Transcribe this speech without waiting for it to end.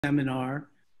seminar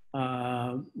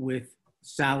with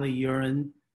Sally Uren,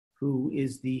 who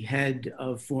is the head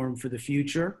of Forum for the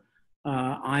Future.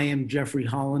 I am Jeffrey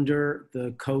Hollander,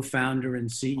 the co-founder and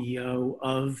CEO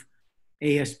of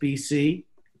ASBC.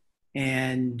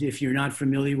 And if you're not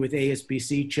familiar with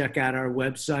ASBC, check out our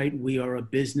website. We are a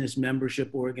business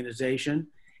membership organization.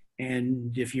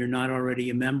 And if you're not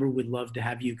already a member, we'd love to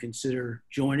have you consider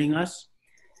joining us.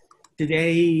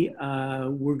 Today,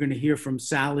 we're going to hear from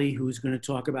Sally, who's going to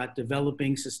talk about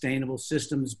developing sustainable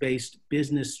systems-based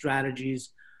business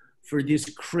strategies for this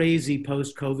crazy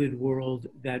post-COVID world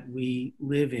that we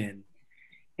live in.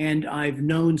 And I've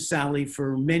known Sally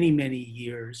for many, many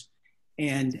years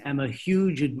and am a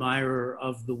huge admirer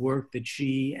of the work that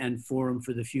she and Forum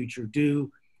for the Future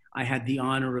do. I had the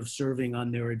honor of serving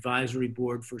on their advisory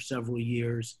board for several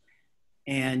years.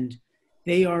 And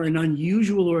they are an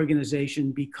unusual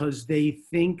organization because they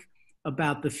think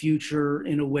about the future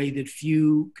in a way that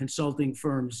few consulting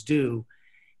firms do.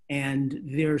 And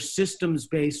their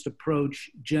systems-based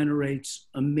approach generates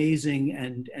amazing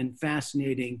and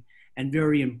fascinating and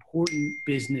very important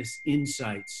business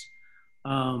insights.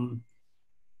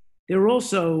 They're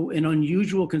also an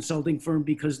unusual consulting firm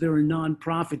because they're a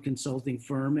nonprofit consulting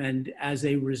firm, and as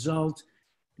a result,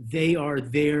 they are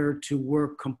there to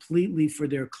work completely for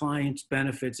their clients'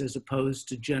 benefits as opposed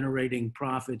to generating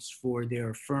profits for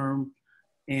their firm.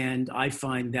 And I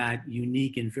find that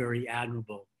unique and very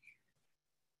admirable.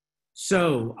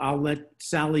 So I'll let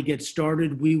Sally get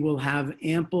started. We will have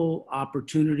ample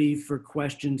opportunity for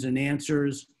questions and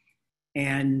answers.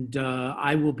 And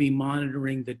I will be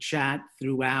monitoring the chat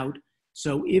throughout.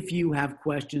 So if you have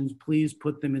questions, please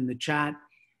put them in the chat.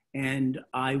 And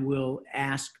I will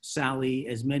ask Sally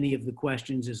as many of the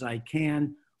questions as I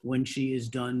can when she is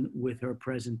done with her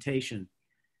presentation.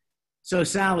 So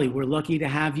Sally, we're lucky to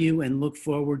have you and look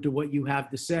forward to what you have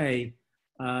to say.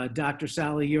 Dr.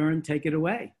 Sally Uren, take it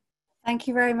away. Thank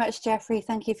you very much, Jeffrey.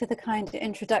 Thank you for the kind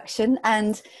introduction.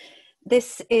 And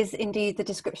this is indeed the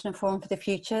description of Forum for the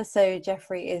Future. So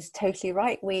Jeffrey is totally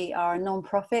right. We are a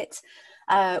non-profit.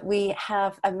 We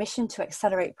have a mission to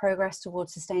accelerate progress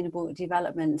towards sustainable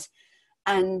development.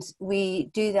 And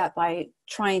we do that by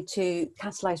trying to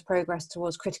catalyze progress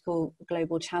towards critical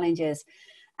global challenges.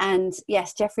 And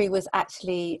yes, Jeffrey was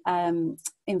actually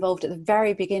involved at the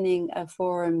very beginning of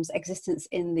Forum's existence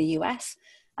in the US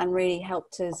and really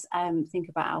helped us think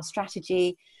about our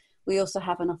strategy. We also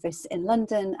have an office in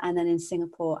London and then in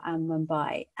Singapore and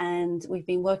Mumbai. And we've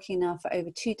been working now for over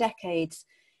 2 decades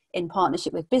in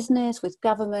partnership with business, with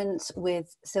government,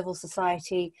 with civil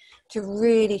society to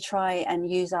really try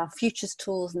and use our futures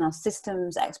tools and our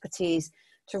systems expertise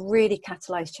to really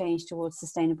catalyze change towards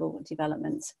sustainable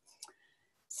development.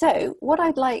 So what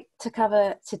I'd like to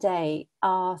cover today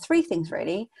are 3 things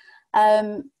really.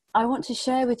 I want to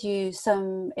share with you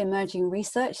some emerging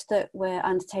research that we're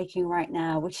undertaking right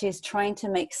now, which is trying to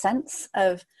make sense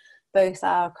of both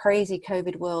our crazy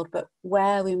COVID world, but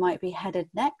where we might be headed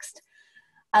next.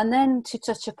 And then to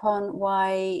touch upon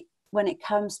why, when it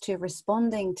comes to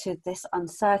responding to this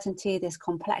uncertainty, this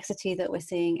complexity that we're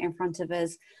seeing in front of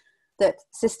us, that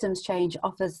systems change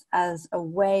offers as a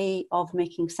way of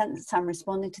making sense and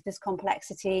responding to this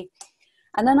complexity.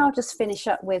 And then I'll just finish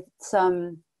up with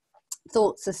some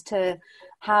thoughts as to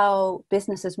how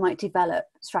businesses might develop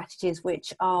strategies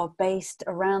which are based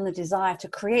around the desire to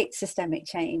create systemic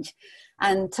change,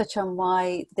 and touch on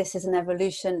why this is an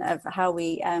evolution of how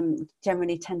we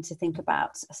generally tend to think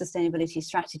about a sustainability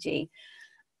strategy.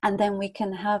 And then we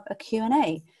can have a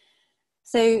Q&A.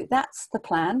 So that's the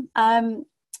plan.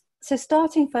 So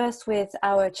starting first with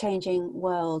our changing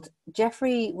world,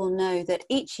 Jeffrey will know that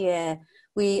each year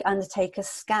we undertake a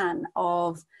scan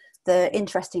of the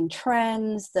interesting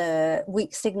trends, the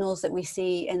weak signals that we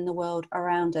see in the world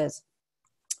around us.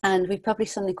 And we've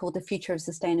published something called The Future of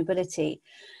Sustainability.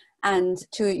 And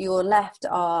to your left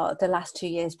are the last 2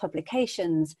 years'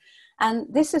 publications. And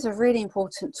this is a really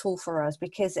important tool for us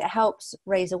because it helps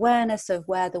raise awareness of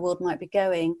where the world might be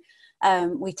going.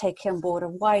 We take on board a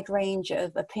wide range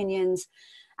of opinions.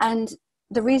 And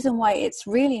the reason why it's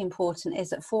really important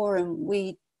is at Forum,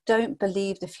 we don't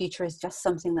believe the future is just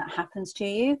something that happens to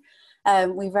you.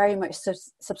 We very much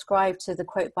subscribe to the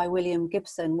quote by William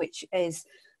Gibson, which is,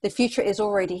 the future is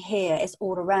already here, it's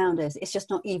all around us, it's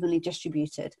just not evenly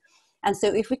distributed. And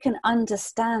so if we can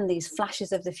understand these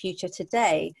flashes of the future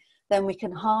today, then we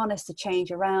can harness the change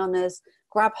around us,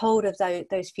 grab hold of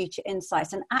those future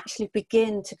insights and actually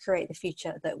begin to create the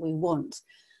future that we want.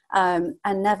 And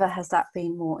never has that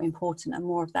been more important, and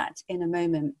more of that in a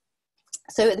moment.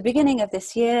 So at the beginning of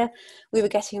this year, we were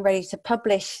getting ready to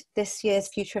publish this year's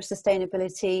Future of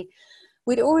Sustainability.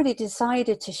 we'd already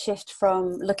decided to shift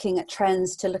from looking at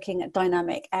trends to looking at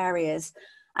dynamic areas.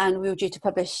 And we were due to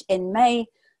publish in May,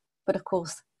 but of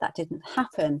course that didn't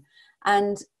happen.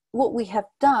 And what we have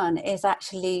done is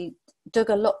actually dug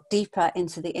a lot deeper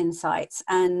into the insights,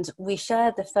 and we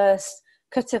shared the first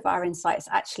cut of our insights.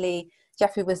 Actually,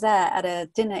 Jeffrey was there at a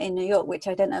dinner in New York, which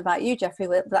I don't know about you, Jeffrey,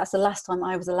 but that's the last time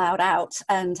I was allowed out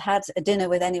and had a dinner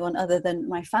with anyone other than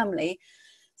my family.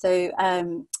 So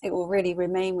it will really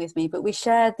remain with me. But we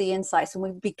shared the insights and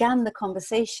we began the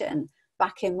conversation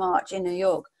back in March in New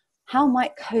York. How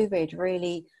might COVID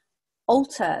really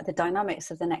alter the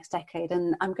dynamics of the next decade?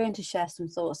 And I'm going to share some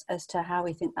thoughts as to how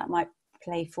we think that might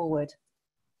play forward.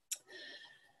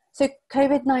 So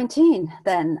Covid-19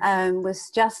 then was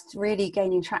just really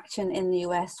gaining traction in the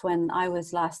US when I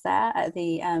was last there at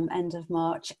the end of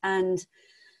March, and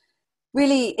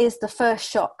really is the first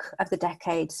shock of the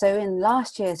decade. So in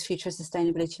last year's Future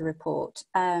Sustainability Report,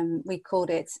 we called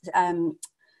it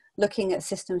Looking at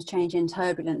Systems Change in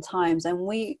Turbulent Times, and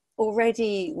we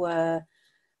already were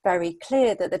very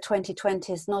clear that the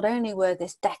 2020s not only were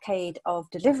this decade of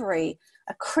delivery,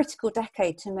 a critical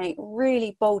decade to make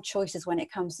really bold choices when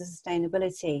it comes to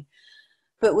sustainability,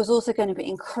 but was also going to be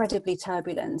incredibly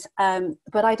turbulent.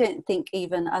 But I don't think,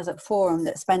 even as a forum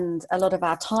that spend a lot of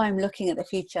our time looking at the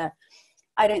future,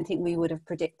 I don't think we would have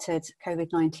predicted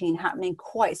COVID-19 happening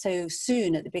quite so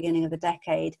soon at the beginning of the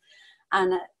decade,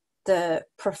 and the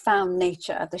profound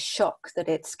nature of the shock that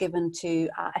it's given to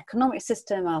our economic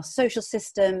system, our social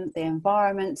system, the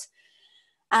environment.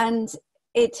 And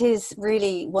it is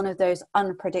really one of those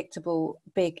unpredictable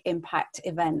big impact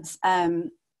events,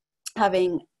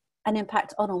 having an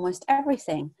impact on almost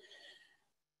everything.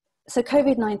 So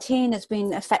COVID-19 has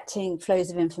been affecting flows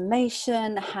of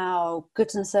information, how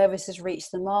goods and services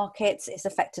reach the markets. It's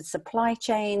affected supply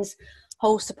chains.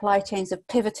 Whole supply chains have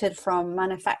pivoted from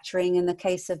manufacturing, in the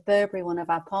case of Burberry, one of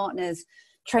our partners,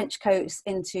 trench coats,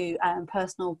 into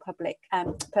personal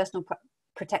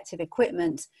protective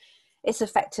equipment. It's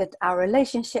affected our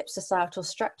relationships, societal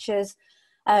structures.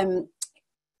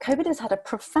 COVID has had a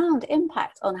profound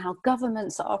impact on how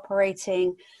governments are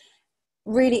operating,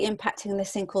 really impacting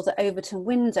this thing called the Overton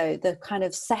window, the kind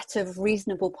of set of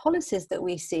reasonable policies that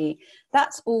we see.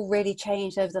 That's all really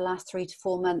changed over the last 3 to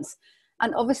 4 months.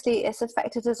 And obviously it's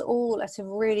affected us all at a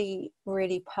really,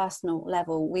 really personal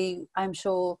level. I'm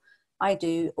sure I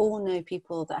do, all know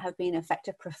people that have been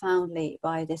affected profoundly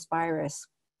by this virus.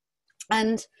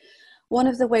 And one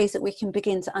of the ways that we can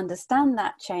begin to understand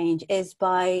that change is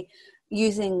by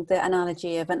using the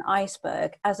analogy of an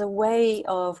iceberg as a way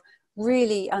of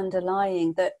really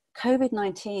underlying that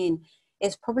COVID-19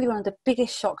 is probably one of the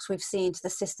biggest shocks we've seen to the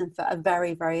system for a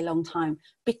very, very long time,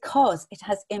 because it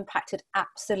has impacted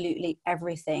absolutely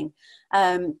everything.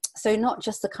 So not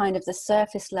just the kind of the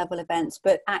surface level events,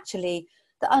 but actually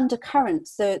the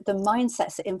undercurrents, the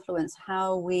mindsets that influence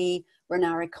how we run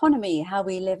our economy, how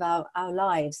we live our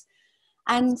lives.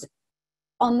 And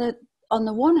on the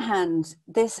one hand,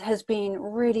 this has been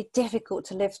really difficult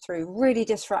to live through, really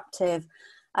disruptive.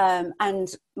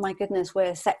 And my goodness,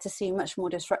 we're set to see much more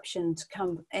disruption to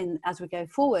come in as we go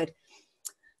forward.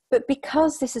 But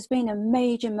because this has been a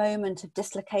major moment of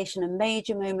dislocation, a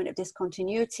major moment of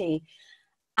discontinuity,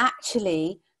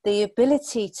 actually the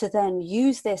ability to then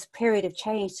use this period of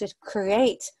change to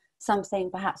create something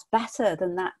perhaps better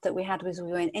than that we had as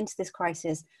we went into this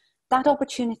crisis, that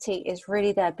opportunity is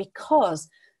really there, because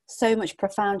so much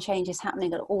profound change is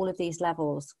happening at all of these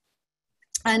levels.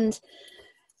 And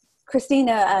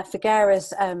Christina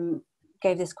Figueres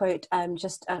gave this quote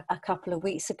just a couple of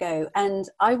weeks ago, and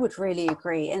I would really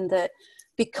agree in that,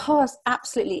 because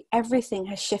absolutely everything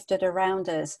has shifted around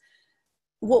us,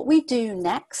 what we do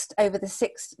next over the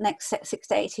next 6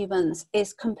 to 18 months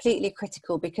is completely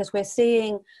critical, because we're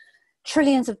seeing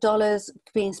trillions of dollars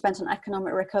being spent on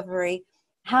economic recovery.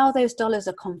 How those dollars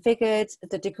are configured,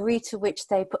 the degree to which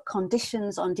they put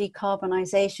conditions on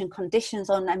decarbonisation,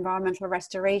 conditions on environmental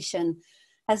restoration,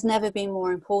 has never been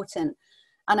more important.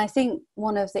 And I think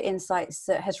one of the insights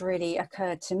that has really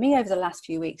occurred to me over the last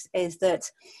few weeks is that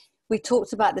we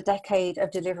talked about the decade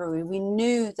of delivery. We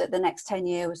knew that the next 10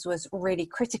 years was really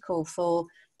critical for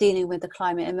dealing with the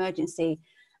climate emergency.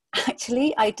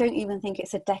 Actually, I don't even think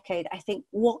it's a decade. I think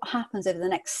what happens over the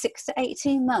next 6 to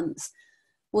 18 months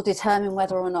will determine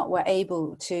whether or not we're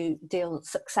able to deal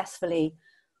successfully.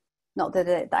 Not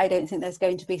that I don't think there's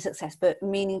going to be success, but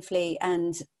meaningfully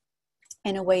and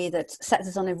in a way that sets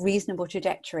us on a reasonable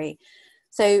trajectory.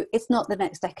 So it's not the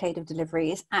next decade of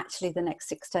delivery, it's actually the next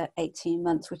 6 to 18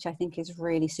 months, which I think is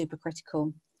really super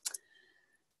critical.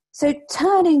 So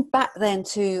turning back then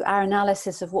to our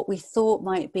analysis of what we thought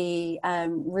might be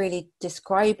really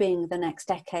describing the next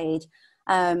decade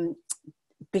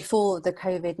before the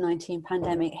COVID-19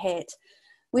 pandemic hit,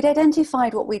 we'd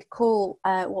identified what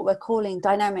we're calling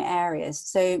dynamic areas.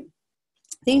 So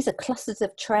these are clusters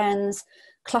of trends,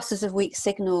 clusters of weak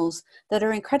signals that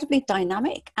are incredibly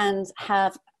dynamic and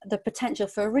have the potential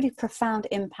for a really profound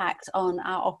impact on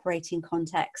our operating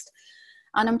context.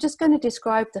 And I'm just going to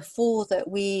describe the 4 that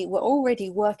we were already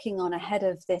working on ahead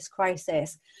of this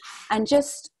crisis, and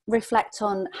just reflect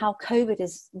on how COVID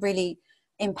has really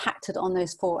impacted on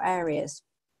those 4 areas.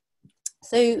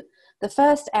 So the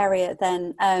first area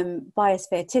then,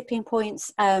 biosphere tipping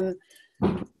points.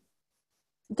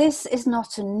 This is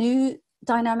not a new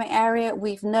dynamic area.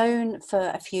 We've known for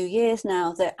a few years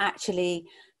now that actually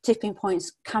tipping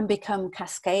points can become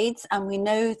cascades. And we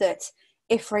know that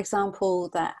if, for example,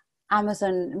 that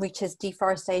Amazon reaches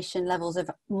deforestation levels of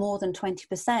more than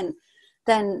 20%,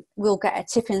 then we'll get a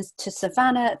tip into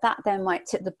savanna. That then might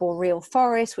tip the boreal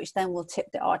forest, which then will tip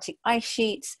the Arctic ice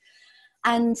sheets.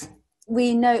 And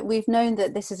we've known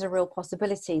that this is a real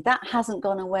possibility. That hasn't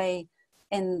gone away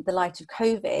in the light of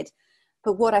COVID.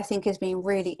 But what I think has been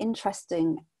really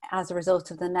interesting as a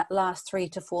result of the last 3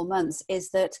 to 4 months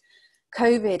is that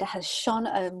COVID has shone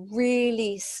a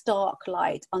really stark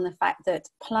light on the fact that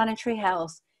planetary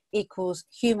health equals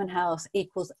human health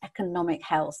equals economic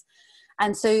health.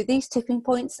 And so these tipping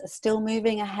points are still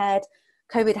moving ahead.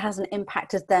 COVID hasn't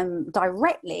impacted them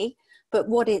directly, but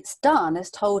what it's done has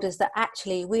told us that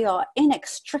actually we are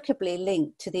inextricably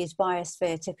linked to these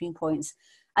biosphere tipping points,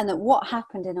 and that what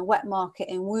happened in a wet market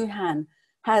in Wuhan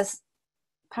has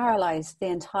paralyzed the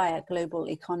entire global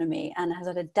economy and has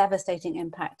had a devastating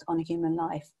impact on human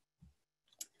life.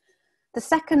 The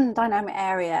second dynamic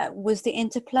area was the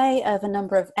interplay of a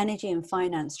number of energy and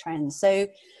finance trends. So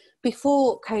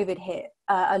before COVID hit,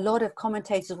 a lot of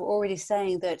commentators were already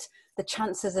saying that the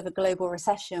chances of a global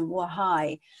recession were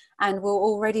high, and we're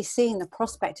already seeing the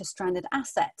prospect of stranded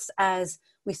assets as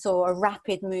we saw a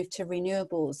rapid move to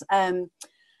renewables.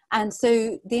 And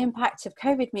so the impact of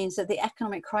COVID means that the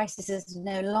economic crisis is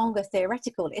no longer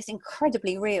theoretical, it's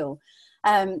incredibly real.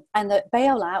 And that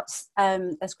bailouts,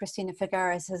 as Christina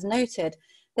Figueres has noted,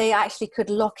 they actually could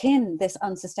lock in this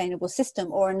unsustainable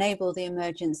system or enable the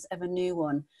emergence of a new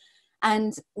one.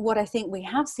 And what I think we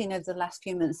have seen over the last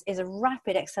few months is a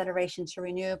rapid acceleration to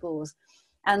renewables.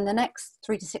 And the next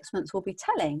 3 to 6 months will be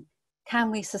telling,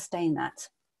 can we sustain that?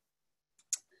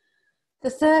 The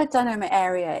third dynamic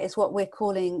area is what we're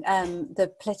calling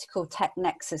the political tech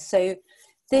nexus. So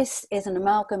this is an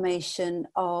amalgamation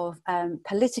of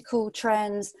political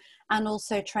trends and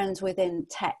also trends within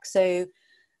tech. So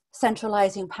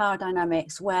centralizing power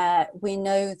dynamics, where we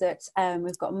know that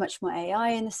we've got much more AI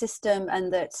in the system,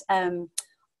 and that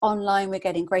online we're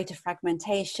getting greater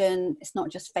fragmentation. It's not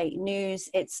just fake news,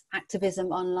 it's activism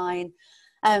online.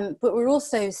 But we're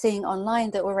also seeing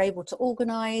online that we're able to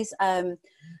organize.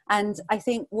 And I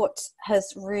think what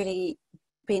has really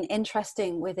been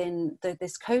interesting within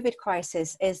this COVID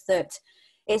crisis is that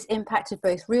it's impacted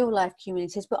both real life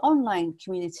communities, but online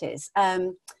communities.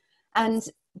 And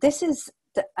this is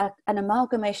an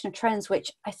amalgamation of trends,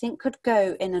 which I think could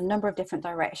go in a number of different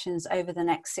directions over the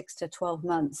next 6 to 12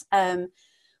 months.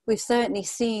 We've certainly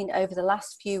seen over the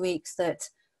last few weeks that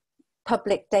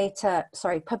public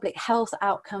health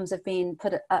outcomes have been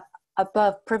put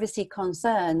above privacy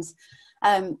concerns,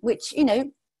 which, you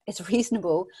know, is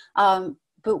reasonable.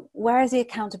 But where is the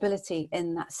accountability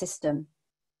in that system?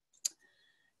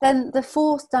 Then the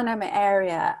fourth dynamic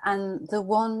area, and the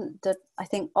one that I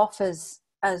think offers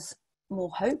us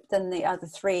more hope than the other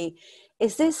three,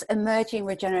 is this emerging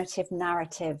regenerative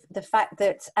narrative. The fact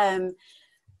that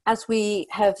as we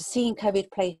have seen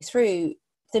COVID play through,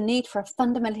 the need for a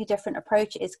fundamentally different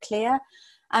approach is clear.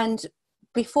 And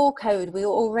before COVID, we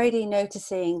were already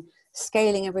noticing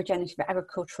scaling of regenerative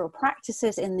agricultural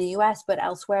practices in the US, but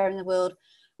elsewhere in the world.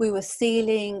 We were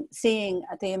seeing the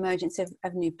emergence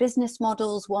of new business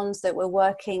models, ones that were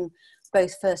working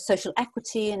both for social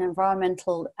equity and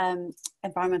environmental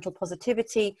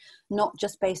positivity, not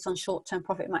just based on short-term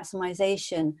profit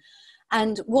maximization.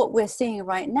 And what we're seeing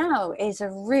right now is a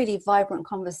really vibrant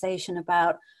conversation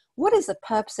about what is the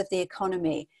purpose of the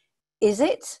economy? Is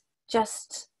it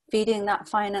just feeding that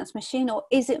finance machine, or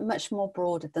is it much more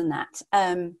broader than that?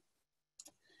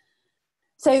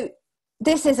 So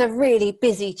this is a really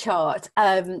busy chart,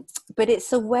 but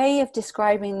it's a way of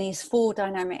describing these four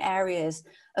dynamic areas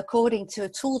according to a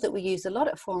tool that we use a lot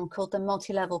at Forum called the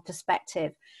multi-level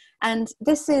perspective. And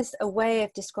this is a way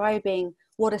of describing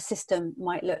what a system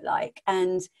might look like.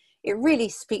 And it really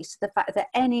speaks to the fact that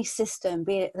any system,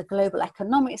 be it the global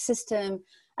economic system,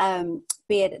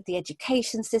 be it the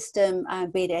education system,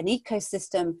 be it an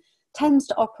ecosystem, tends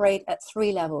to operate at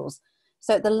three levels.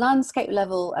 So at the landscape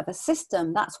level of a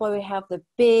system, that's where we have the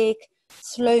big,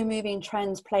 slow-moving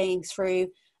trends playing through.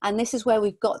 And this is where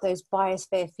we've got those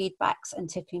biosphere feedbacks and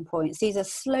tipping points. These are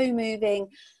slow-moving,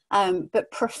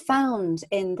 but profound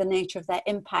in the nature of their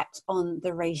impact on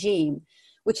the regime,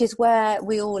 which is where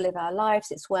we all live our lives.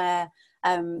 It's where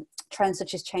trends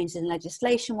such as changes in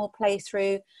legislation will play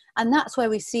through. And that's where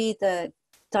we see the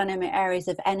dynamic areas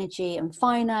of energy and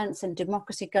finance and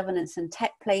democracy, governance and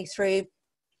tech play through,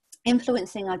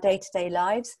 influencing our day-to-day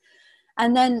lives.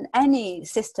 And then any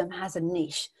system has a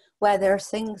niche where there are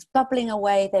things bubbling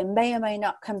away. They may or may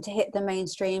not come to hit the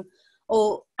mainstream,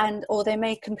 or they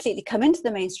may completely come into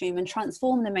the mainstream and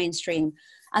transform the mainstream.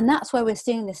 And that's where we're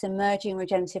seeing this emerging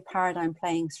regenerative paradigm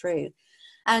playing through.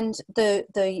 And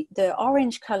the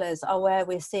orange colors are where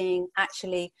we're seeing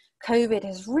actually COVID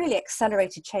has really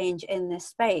accelerated change in this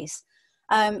space.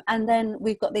 And then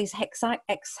we've got these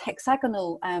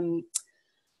hexagonal,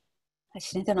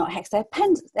 actually they're not hex, they're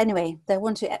pens, anyway, they're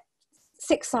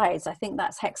 6 sides, I think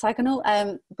that's hexagonal.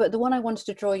 But the one I wanted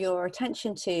to draw your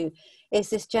attention to is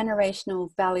this generational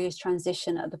values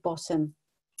transition at the bottom.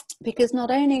 Because not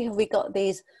only have we got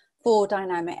these 4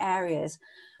 dynamic areas,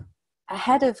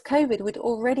 ahead of COVID, we'd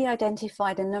already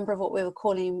identified a number of what we were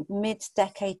calling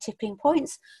mid-decade tipping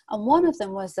points. And one of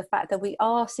them was the fact that we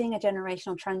are seeing a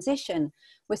generational transition.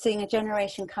 We're seeing a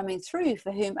generation coming through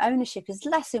for whom ownership is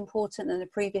less important than the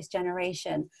previous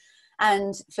generation,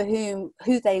 and for whom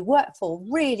who they work for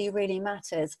really, really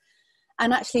matters.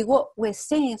 And actually what we're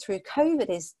seeing through COVID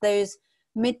is those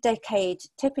mid-decade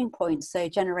tipping points, so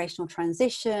generational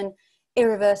transition,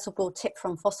 irreversible tip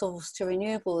from fossils to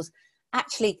renewables.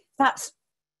 Actually, that's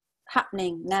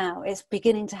happening now. It's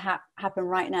beginning to happen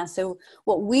right now. So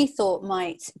what we thought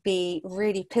might be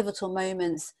really pivotal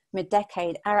moments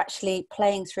mid-decade are actually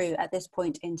playing through at this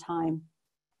point in time.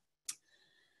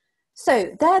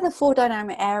 So they're the 4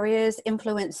 dynamic areas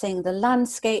influencing the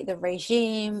landscape, the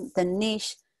regime, the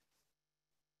niche.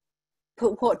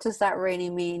 But what does that really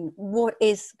mean? What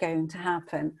is going to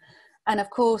happen? And of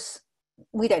course,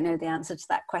 we don't know the answer to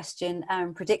that question.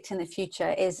 Predicting the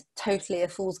future is totally a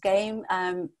fool's game,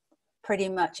 pretty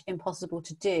much impossible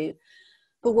to do.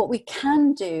 But what we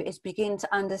can do is begin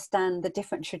to understand the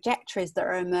different trajectories that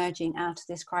are emerging out of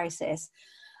this crisis.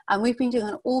 And we've been doing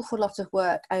an awful lot of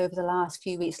work over the last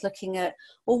few weeks looking at,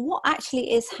 well, what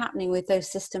actually is happening with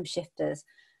those system shifters.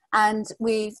 And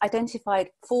we've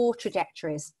identified 4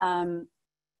 trajectories.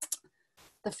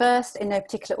 The first, in no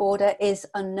particular order, is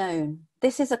unknown.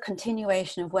 This is a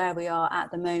continuation of where we are at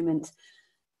the moment.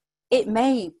 It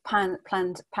may pan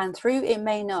through, it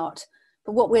may not.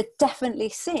 But what we're definitely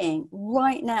seeing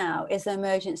right now is the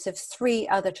emergence of 3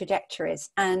 other trajectories.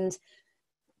 And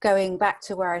going back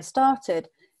to where I started,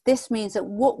 this means that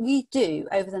what we do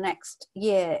over the next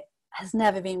year has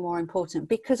never been more important,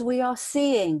 because we are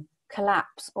seeing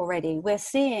collapse already. We're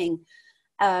seeing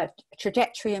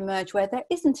trajectory emerge where there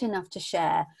isn't enough to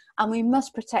share, and we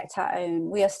must protect our own.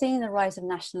 We are seeing the rise of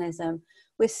nationalism.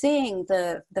 We're seeing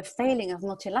the failing of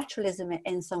multilateralism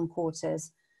in some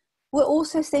quarters. We're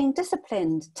also seeing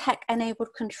disciplined,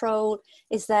 tech-enabled control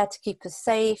is there to keep us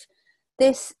safe.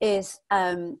 This is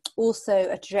also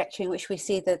a trajectory in which we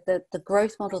see that the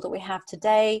growth model that we have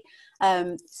today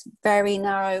is very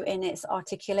narrow in its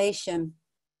articulation.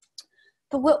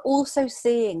 But we're also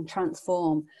seeing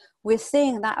transform. We're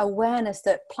seeing that awareness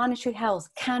that planetary health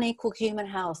can equal human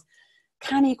health,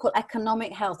 can equal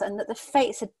economic health, and that the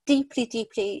fates are deeply,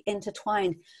 deeply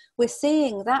intertwined. We're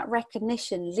seeing that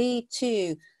recognition lead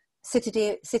to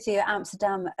City of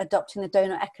Amsterdam adopting the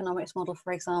donor economics model,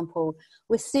 for example.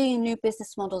 We're seeing new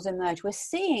business models emerge. We're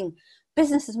seeing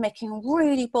businesses making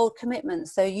really bold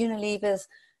commitments. So Unilever's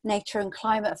Nature and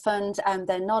Climate Fund,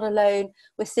 they're not alone.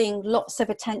 We're seeing lots of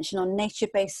attention on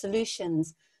nature-based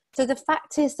solutions. So the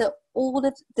fact is that all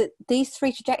of these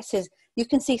 3 trajectories, you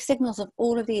can see signals of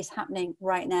all of these happening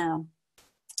right now.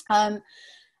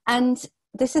 And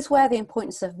this is where the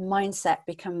importance of mindset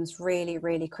becomes really,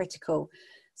 really critical.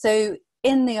 So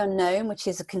in the unknown, which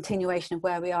is a continuation of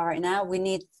where we are right now, we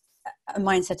need a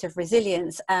mindset of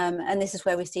resilience. And this is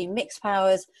where we see mixed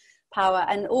power,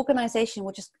 and organization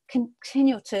will just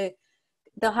continue to,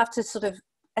 they'll have to sort of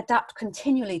adapt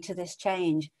continually to this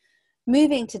change.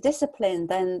 Moving to discipline,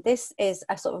 then this is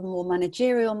a sort of more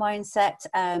managerial mindset.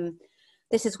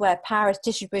 This is where power is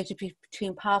distributed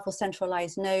between powerful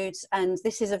centralized nodes, and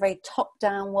this is a very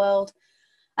top-down world.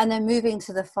 And then moving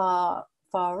to the far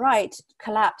right,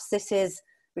 collapse, this is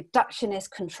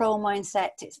reductionist control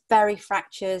mindset. It's very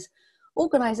fractures.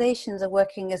 Organizations are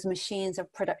working as machines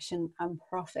of production and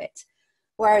profit.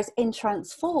 Whereas in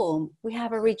Transform, we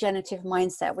have a regenerative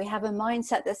mindset. We have a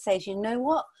mindset that says, you know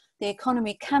what? The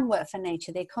economy can work for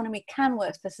nature. The economy can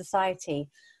work for society.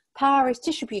 Power is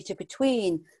distributed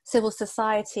between civil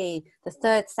society, the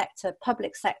third sector,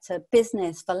 public sector,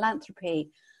 business, philanthropy,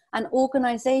 and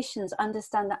organizations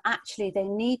understand that actually they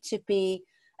need to be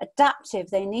adaptive.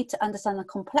 They need to understand the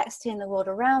complexity in the world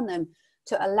around them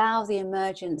to allow the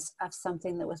emergence of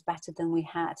something that was better than we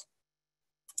had.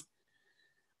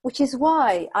 Which is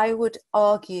why I would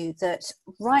argue that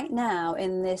right now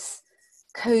in this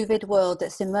COVID world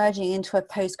that's emerging into a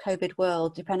post-COVID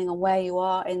world, depending on where you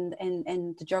are in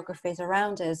the geographies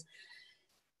around us,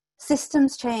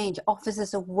 systems change offers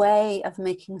us a way of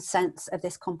making sense of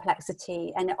this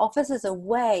complexity, and it offers us a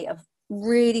way of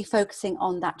really focusing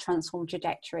on that transform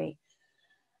trajectory.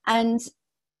 And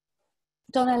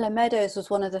Donella Meadows was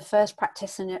one of the first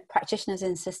practitioners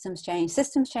in systems change.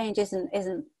 Systems change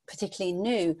isn't particularly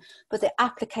new, but the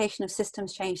application of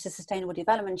systems change to sustainable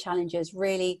development challenges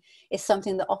really is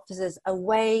something that offers us a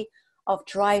way of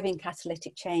driving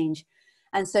catalytic change.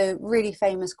 And so really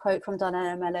famous quote from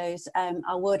Donella Meadows,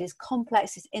 our world is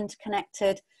complex, it's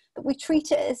interconnected, but we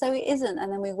treat it as though it isn't,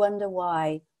 and then we wonder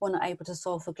why we're not able to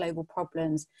solve for global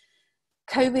problems.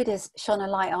 COVID has shone a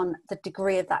light on the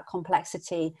degree of that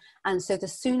complexity. And so the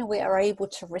sooner we are able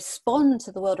to respond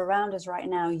to the world around us right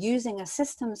now using a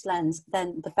systems lens,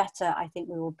 then the better I think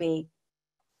we will be.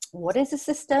 What is a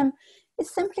system?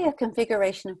 It's simply a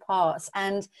configuration of parts.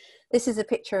 And this is a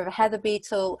picture of a heather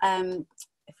beetle.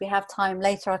 If we have time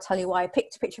later, I'll tell you why I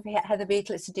picked a picture of a heather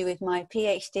beetle. It's to do with my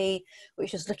PhD,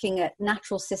 which was looking at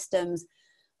natural systems.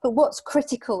 But what's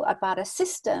critical about a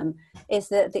system is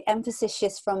that the emphasis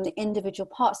shifts from the individual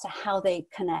parts to how they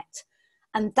connect.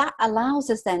 And that allows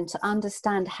us then to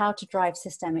understand how to drive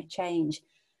systemic change.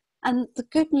 And the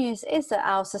good news is that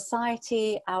our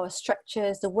society, our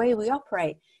structures, the way we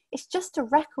operate, it's just a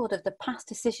record of the past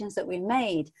decisions that we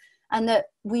made. And that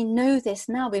we know this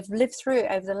now, we've lived through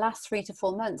it over the last 3 to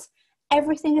 4 months.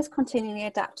 Everything is continually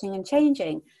adapting and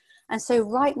changing. And so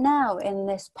right now in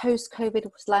this post-COVID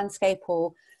landscape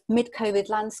or mid-COVID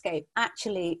landscape,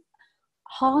 actually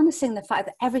harnessing the fact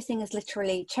that everything is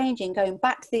literally changing, going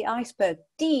back to the iceberg,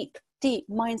 deep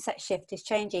mindset shift is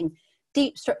changing,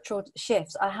 deep structural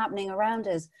shifts are happening around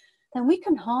us, then we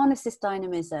can harness this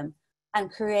dynamism and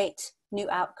create new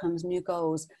outcomes, new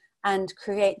goals, and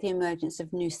create the emergence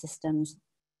of new systems.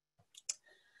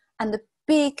 And the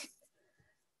big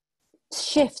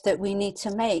shift that we need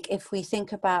to make if we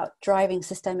think about driving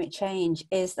systemic change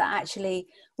is that actually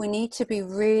we need to be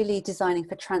really designing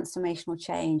for transformational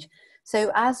change.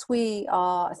 So as we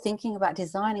are thinking about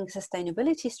designing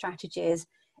sustainability strategies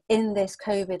in this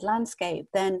COVID landscape,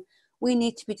 then we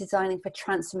need to be designing for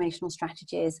transformational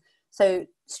strategies. So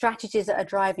strategies that are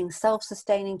driving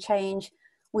self-sustaining change.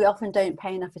 We often don't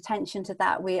pay enough attention to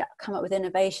that. We come up with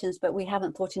innovations, but we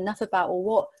haven't thought enough about, well,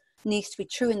 what needs to be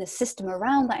true in the system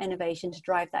around that innovation to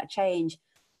drive that change.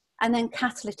 And then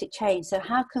catalytic change. So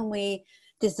how can we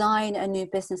design a new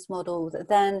business model that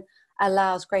then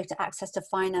allows greater access to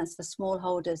finance for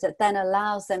smallholders, that then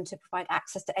allows them to provide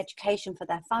access to education for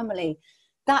their family?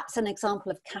 That's an example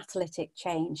of catalytic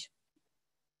change.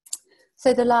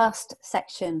 So the last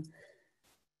section.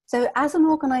 So as an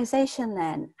organization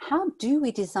then, how do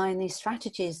we design these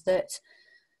strategies that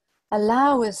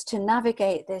allow us to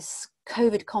navigate this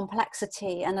COVID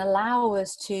complexity and allow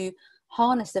us to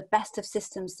harness the best of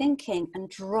systems thinking and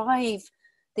drive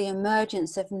the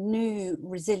emergence of new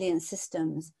resilient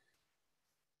systems?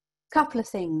 Couple of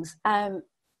things.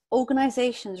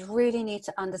 Organizations really need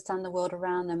to understand the world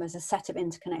around them as a set of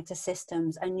interconnected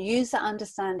systems and use that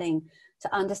understanding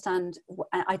to understand,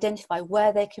 identify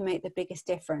where they can make the biggest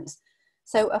difference.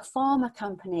 So a pharma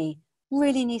company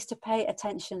really needs to pay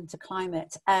attention to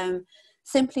climate.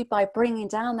 Simply by bringing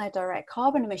down their direct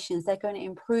carbon emissions, they're going to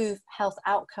improve health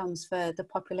outcomes for the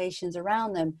populations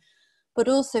around them. But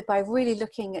also by really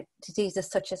looking at diseases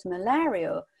such as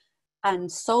malaria and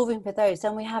solving for those,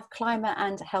 then we have climate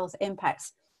and health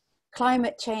impacts.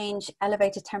 Climate change,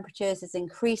 elevated temperatures is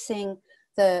increasing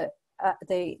the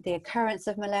occurrence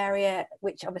of malaria,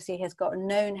 which obviously has got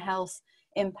known health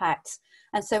impacts.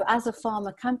 And so as a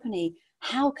pharma company,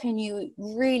 how can you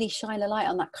really shine a light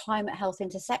on that climate health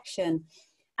intersection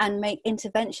and make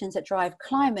interventions that drive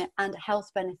climate and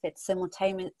health benefits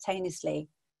simultaneously?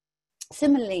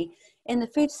 Similarly, in the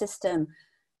food system,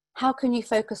 how can you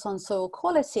focus on soil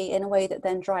quality in a way that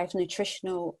then drives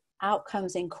nutritional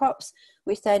outcomes in crops,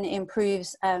 which then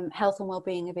improves health and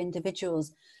well-being of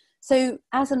individuals? So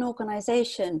as an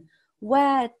organization,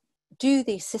 where do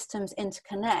these systems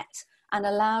interconnect and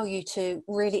allow you to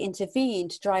really intervene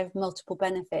to drive multiple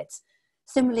benefits?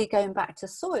 Similarly, going back to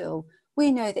soil,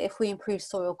 we know that if we improve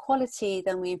soil quality,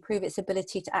 then we improve its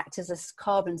ability to act as a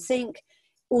carbon sink,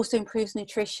 also improves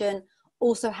nutrition,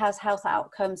 also has health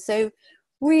outcomes. So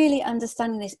really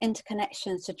understanding these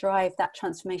interconnections to drive that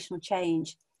transformational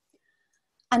change.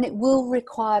 And it will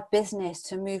require business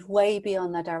to move way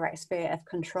beyond their direct sphere of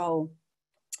control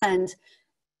and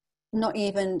not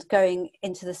even going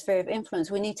into the sphere of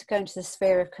influence. We need to go into the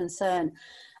sphere of concern.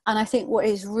 And I think what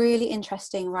is really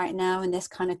interesting right now in this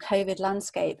kind of COVID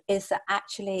landscape is that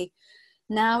actually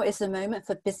now is the moment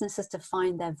for businesses to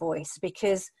find their voice,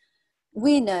 because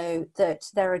we know that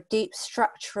there are deep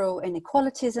structural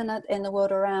inequalities in the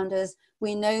world around us.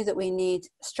 We know that we need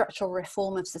structural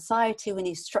reform of society. We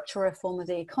need structural reform of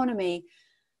the economy.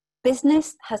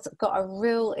 Business has got a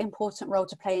real important role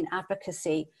to play in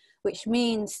advocacy, which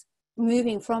means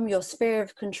moving from your sphere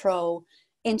of control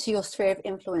into your sphere of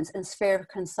influence and sphere of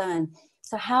concern.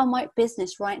 So how might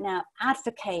business right now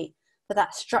advocate for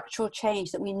that structural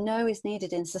change that we know is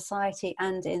needed in society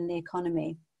and in the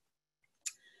economy?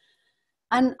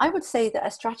 And I would say that a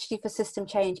strategy for system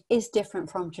change is different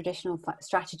from traditional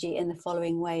strategy in the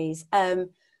following ways. A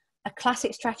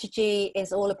classic strategy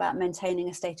is all about maintaining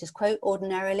a status quo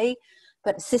ordinarily,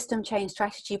 but a system change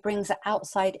strategy brings it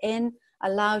outside in,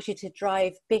 allows you to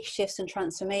drive big shifts and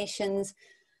transformations.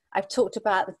 I've talked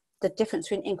about the difference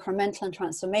between incremental and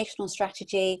transformational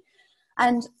strategy.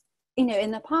 And, you know,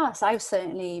 in the past, I've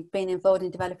certainly been involved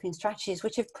in developing strategies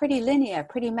which are pretty linear,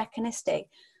 pretty mechanistic.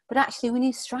 But actually, we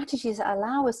need strategies that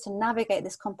allow us to navigate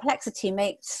this complexity,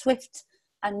 make swift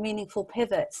and meaningful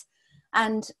pivots.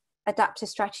 And adaptive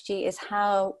strategy is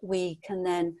how we can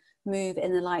then move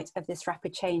in the light of this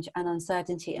rapid change and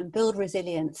uncertainty and build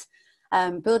resilience.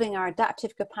 Building our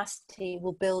adaptive capacity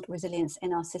will build resilience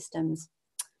in our systems.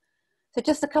 So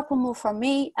just a couple more from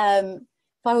me. If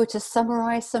I were to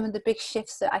summarize some of the big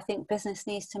shifts that I think business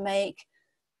needs to make,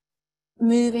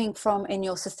 moving from in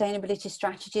your sustainability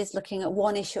strategies, looking at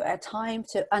one issue at a time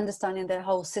to understanding the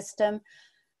whole system.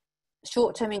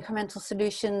 Short-term incremental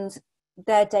solutions,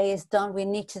 their day is done. We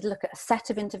need to look at a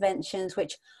set of interventions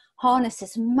which harness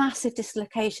this massive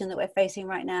dislocation that we're facing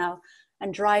right now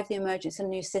and drive the emergence of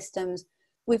new systems.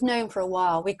 We've known for a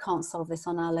while we can't solve this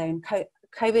on our own.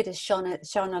 COVID has shone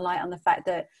a light on the fact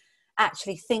that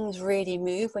actually things really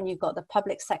move when you've got the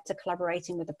public sector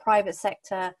collaborating with the private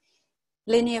sector.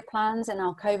 Linear plans in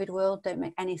our COVID world don't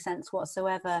make any sense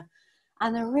whatsoever.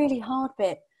 And the really hard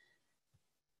bit,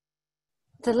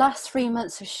 the last 3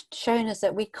 months have shown us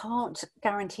that we can't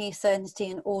guarantee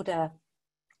certainty and order.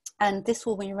 And this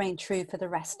will remain true for the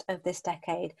rest of this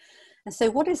decade. And so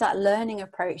what is that learning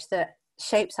approach that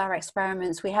shapes our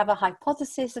experiments? We have a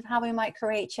hypothesis of how we might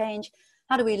create change.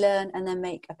 How do we learn and then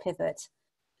make a pivot?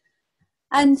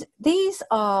 And these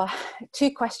are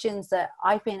two questions that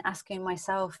I've been asking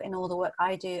myself in all the work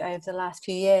I do over the last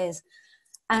few years,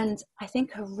 and I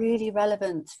think are really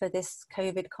relevant for this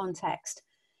COVID context.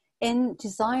 In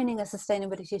designing a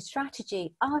sustainability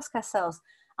strategy, ask ourselves,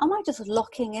 am I just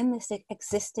locking in this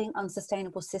existing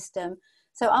unsustainable system?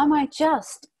 So am I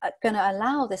just going to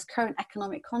allow this current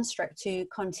economic construct to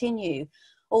continue?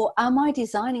 Or am I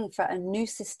designing for a new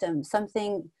system,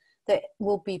 something that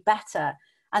will be better?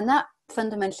 And that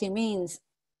fundamentally means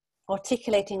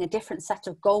articulating a different set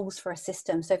of goals for a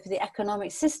system. So for the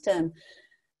economic system,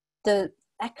 if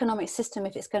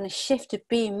it's going to shift to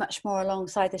be much more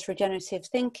alongside this regenerative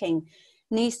thinking,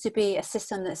 needs to be a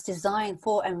system that's designed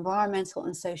for environmental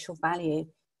and social value.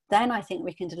 Then I think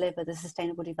we can deliver the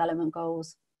Sustainable Development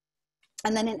Goals.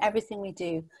 And then in everything we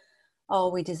do, are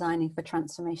we designing for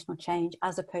transformational change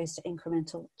as opposed to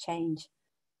incremental change?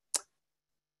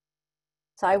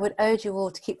 So I would urge you all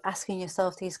to keep asking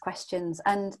yourself these questions.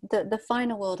 And the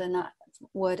final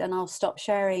word, and I'll stop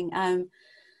sharing,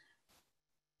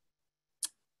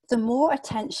 the more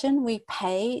attention we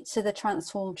pay to the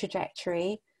transformed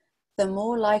trajectory, the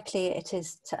more likely it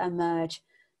is to emerge.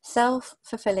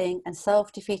 Self-fulfilling and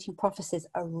self-defeating prophecies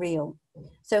are real.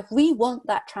 So if we want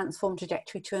that transformed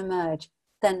trajectory to emerge,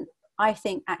 then I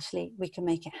think actually we can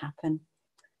make it happen.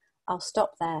 I'll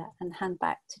stop there and hand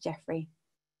back to Jeffrey.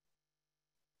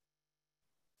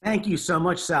 Thank you so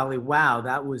much, Sally. Wow,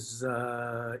 that was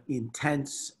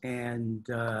intense and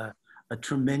a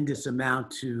tremendous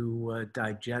amount to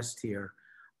digest here.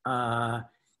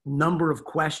 Number of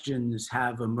questions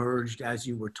have emerged as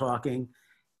you were talking,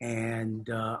 and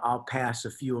I'll pass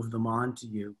a few of them on to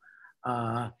you.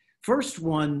 First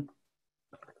one,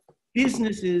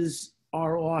 businesses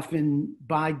are often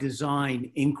by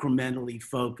design incrementally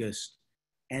focused,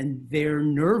 and they're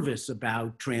nervous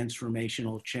about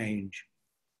transformational change.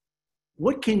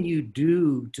 What can you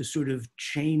do to sort of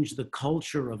change the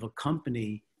culture of a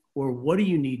company, or what do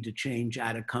you need to change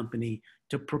at a company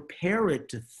to prepare it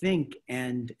to think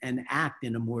and act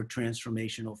in a more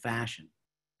transformational fashion?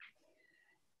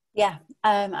 Yeah,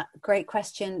 great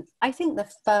question. I think the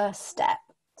first step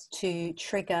to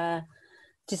trigger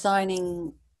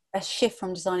designing a shift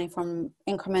from designing from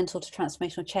incremental to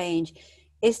transformational change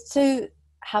is to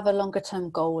have a longer term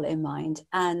goal in mind,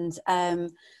 and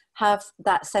have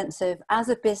that sense of, as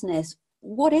a business,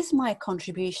 what is my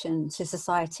contribution to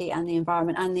society and the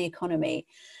environment and the economy,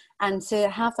 and to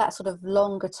have that sort of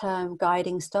longer term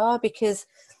guiding star. Because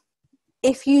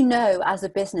if you know as a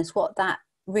business what that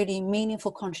really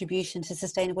meaningful contribution to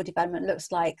sustainable development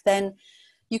looks like, then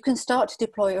you can start to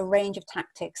deploy a range of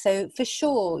tactics. So for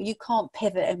sure, you can't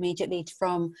pivot immediately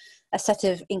from a set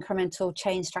of incremental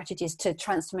change strategies to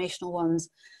transformational ones.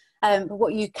 But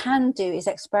what you can do is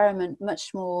experiment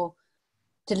much more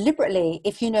deliberately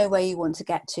if you know where you want to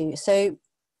get to. So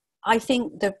I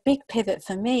think the big pivot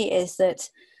for me is that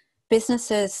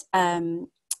businesses, and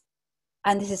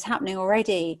this is happening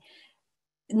already,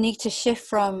 need to shift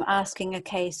from asking,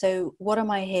 okay, so what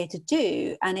am I here to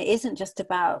do? And it isn't just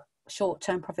about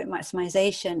short-term profit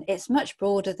maximization. It's much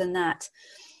broader than that.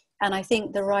 And I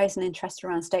think the rise in interest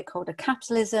around stakeholder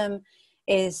capitalism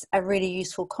is a really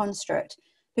useful construct,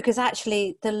 because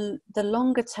actually the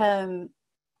longer term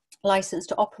license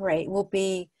to operate will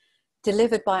be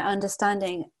delivered by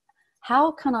understanding,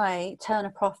 how can I turn a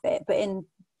profit, but in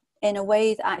a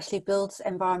way that actually builds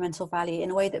environmental value,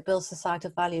 in a way that builds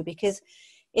societal value. Because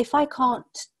if I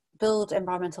can't build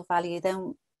environmental value,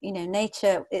 then, you know,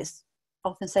 nature, it's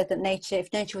often said that nature,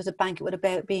 if nature was a bank, it would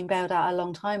have been bailed out a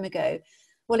long time ago.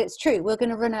 Well, it's true. We're going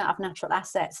to run out of natural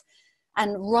assets.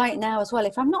 And right now as well,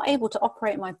 if I'm not able to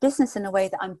operate my business in a way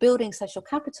that I'm building social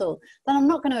capital, then I'm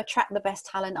not going to attract the best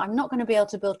talent. I'm not going to be able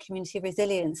to build community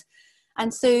resilience.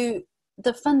 And so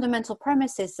the fundamental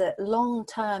premise is that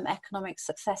long-term economic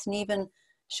success, and even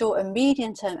short and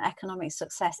medium-term economic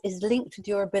success, is linked with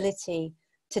your ability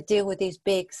to deal with these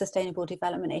big sustainable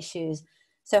development issues.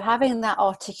 So having that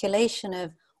articulation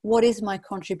of what is my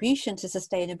contribution to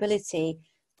sustainability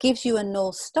gives you a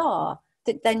North Star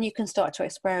that then you can start to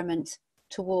experiment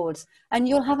towards. And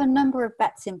you'll have a number of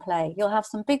bets in play. You'll have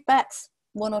some big bets,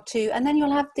 one or two, and then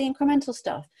you'll have the incremental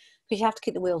stuff, because you have to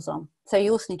keep the wheels on. So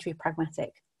you also need to be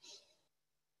pragmatic.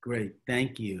 Great,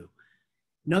 thank you.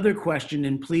 Another question,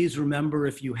 and please remember,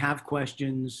 if you have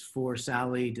questions for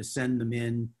Sally, to send them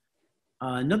in.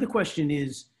 Another question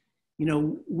is, you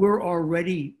know, we're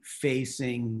already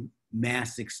facing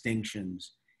mass extinctions,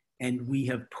 and we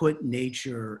have put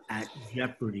nature at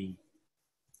jeopardy.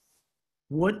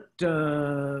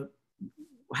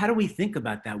 How do we think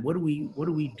about that? What do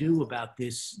we do about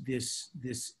this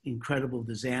incredible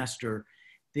disaster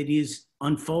that is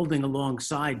unfolding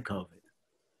alongside COVID?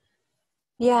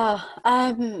 Yeah,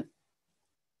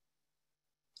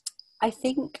 I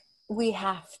think we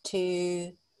have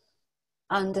to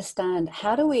understand,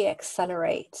 how do we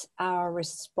accelerate our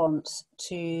response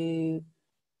to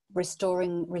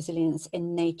restoring resilience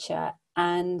in nature?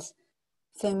 And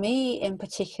for me in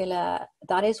particular,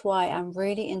 that is why I'm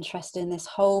really interested in this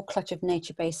whole clutch of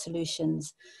nature-based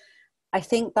solutions. I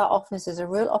think that offers us a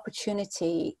real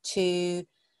opportunity to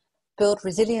build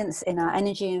resilience in our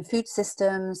energy and food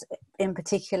systems in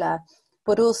particular,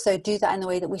 but also do that in the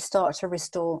way that we start to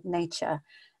restore nature.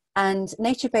 And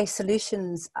nature-based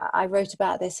solutions, I wrote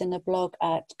about this in a blog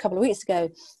a couple of weeks ago,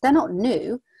 they're not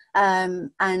new. And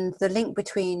the link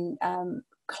between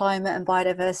climate and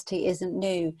biodiversity isn't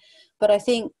new. But I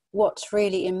think what's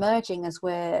really emerging as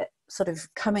we're sort of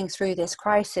coming through this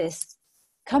crisis,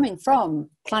 coming from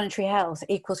planetary health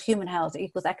equals human health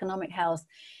equals economic health,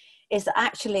 is that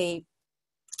actually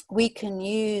we can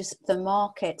use the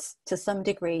markets to some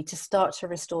degree to start to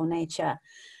restore nature.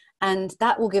 And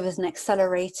that will give us an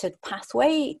accelerated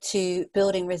pathway to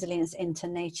building resilience into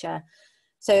nature.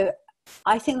 So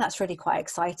I think that's really quite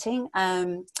exciting.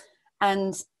 And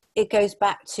it goes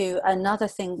back to another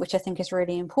thing, which I think is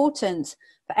really important.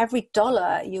 For every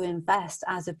dollar you invest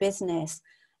as a business,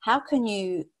 how can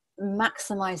you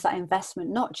maximize that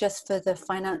investment, not just for the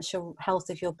financial health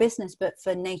of your business, but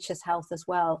for nature's health as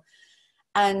well?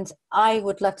 And I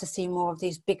would love to see more of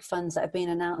these big funds that have been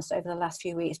announced over the last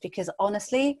few weeks, because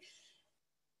honestly,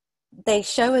 they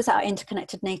show us how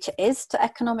interconnected nature is to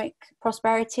economic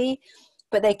prosperity,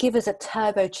 but they give us a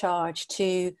turbocharge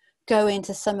to go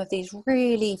into some of these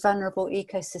really vulnerable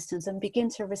ecosystems and begin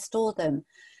to restore them.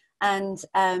 And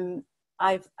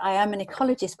I am an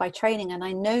ecologist by training, and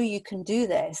I know you can do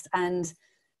this. And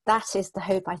that is the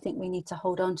hope I think we need to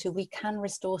hold on to. We can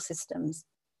restore systems.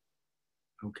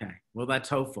 Okay, well, that's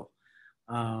hopeful.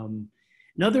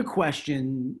 Another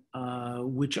question,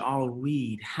 which I'll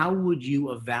read: how would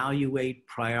you evaluate,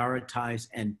 prioritize,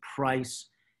 and price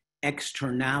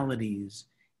externalities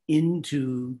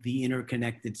into the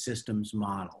interconnected systems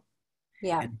model?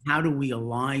 Yeah. And how do we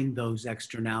align those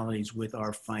externalities with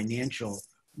our financial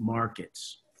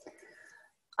markets?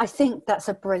 I think that's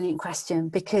a brilliant question,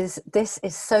 because this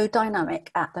is so dynamic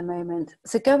at the moment.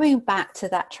 So going back to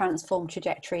that transform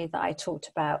trajectory that I talked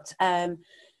about,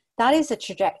 that is a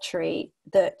trajectory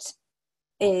that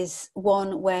is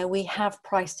one where we have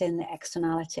priced in the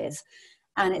externalities.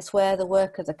 And it's where the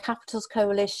work of the Capitals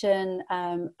Coalition,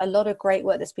 a lot of great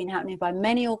work that's been happening by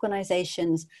many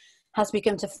organizations, has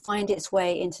begun to find its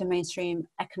way into mainstream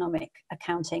economic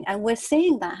accounting. And we're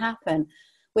seeing that happen.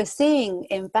 We're seeing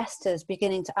investors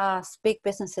beginning to ask big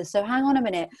businesses, so hang on a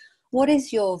minute, what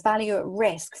is your value at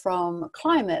risk from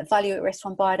climate, value at risk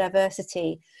from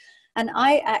biodiversity? And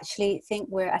I actually think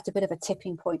we're at a bit of a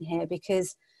tipping point here,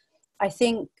 because I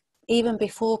think even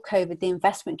before COVID, the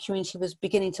investment community was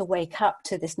beginning to wake up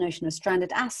to this notion of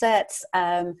stranded assets,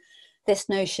 this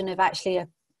notion of actually a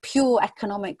pure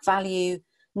economic value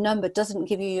number doesn't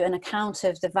give you an account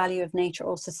of the value of nature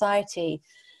or society.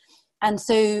 And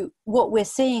so what we're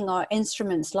seeing are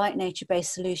instruments like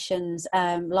nature-based solutions,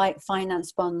 like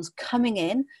finance bonds coming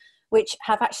in, which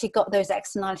have actually got those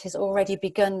externalities already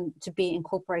begun to be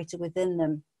incorporated within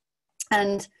them.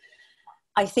 And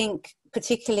I think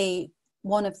particularly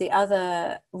one of the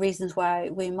other reasons why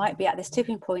we might be at this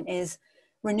tipping point is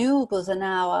renewables are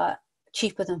now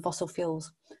cheaper than fossil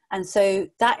fuels. And so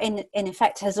that in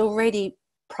effect has already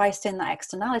priced in that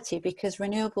externality, because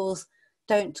renewables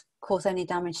don't cause any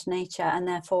damage to nature and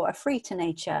therefore are free to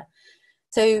nature.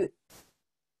 So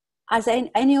as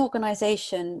any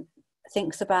organization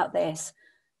thinks about this,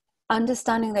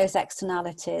 understanding those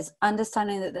externalities,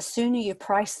 understanding that the sooner you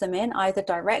price them in, either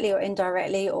directly or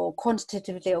indirectly or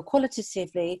quantitatively or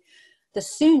qualitatively, the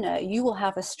sooner you will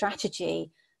have a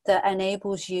strategy that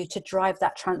enables you to drive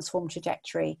that transform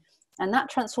trajectory. And that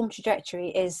transform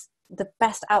trajectory is the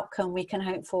best outcome we can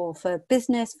hope for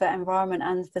business, for environment,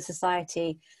 and for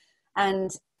society.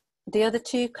 And the other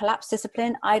two, collapse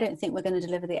discipline, I don't think we're going to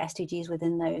deliver the SDGs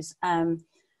within those.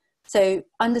 So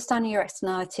understanding your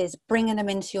externalities, bringing them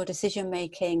into your decision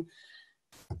making,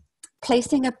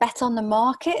 placing a bet on the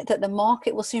market that the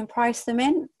market will soon price them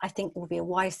in, I think will be a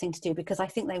wise thing to do, because I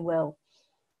think they will.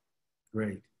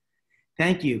 Great.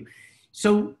 Thank you.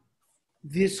 So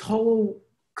this whole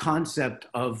concept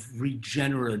of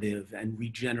regenerative and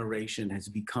regeneration has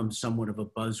become somewhat of a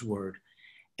buzzword,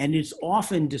 and it's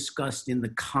often discussed in the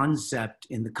concept,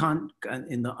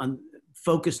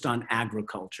 focused on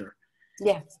agriculture.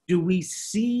 Yes. Do we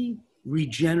see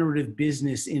regenerative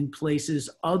business in places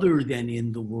other than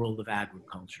in the world of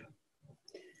agriculture?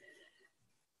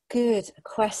 Good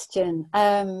question.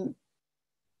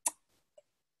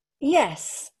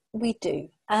 Yes, we do.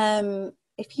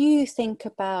 If you think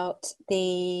about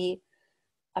the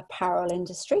apparel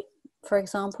industry, for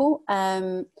example,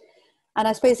 and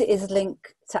I suppose it is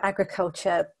linked to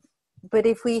agriculture, but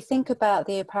if we think about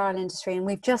the apparel industry, and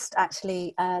we've just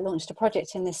actually launched a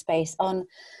project in this space on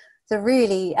the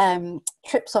really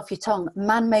trips off your tongue,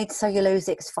 man-made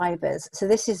cellulosic fibers. So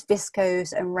this is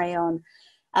viscose and rayon.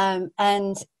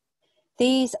 And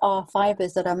these are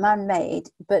fibers that are man-made,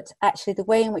 but actually the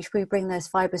way in which we bring those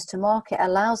fibers to market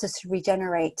allows us to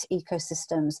regenerate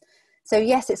ecosystems. So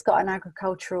yes, it's got an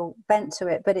agricultural bent to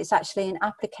it, but it's actually an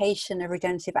application of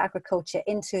regenerative agriculture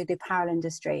into the apparel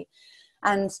industry.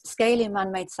 And scaling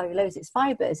man-made cellulosic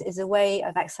fibers is a way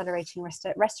of accelerating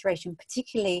restoration,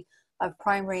 particularly of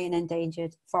primary and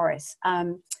endangered forests.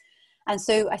 And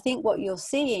so I think what you're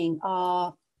seeing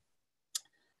are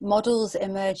models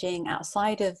emerging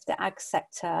outside of the ag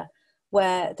sector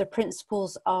where the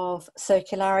principles of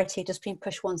circularity just being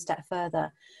pushed one step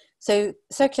further. So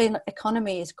circular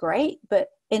economy is great, but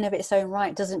in of its own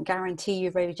right doesn't guarantee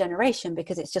you regeneration,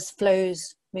 because it's just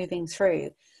flows moving through.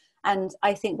 And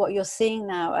I think what you're seeing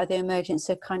now are the emergence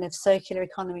of kind of circular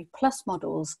economy plus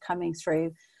models coming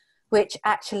through, which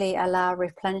actually allow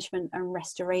replenishment and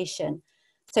restoration.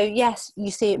 So yes,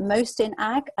 you see it most in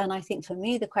ag. And I think for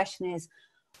me, the question is,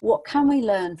 what can we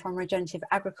learn from regenerative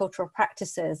agricultural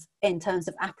practices in terms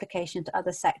of application to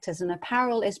other sectors? And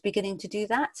apparel is beginning to do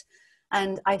that.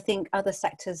 And I think other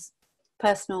sectors,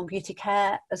 personal and beauty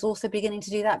care, is also beginning to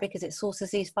do that because it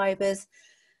sources these fibers.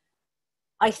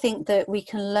 I think that we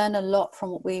can learn a lot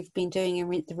from what we've been doing in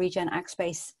the regen ag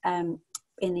space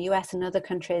in the US and other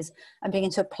countries and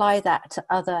begin to apply that to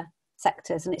other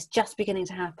sectors. And it's just beginning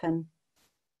to happen.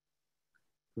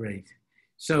 Great.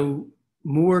 So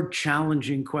more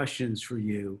challenging questions for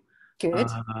you. Good.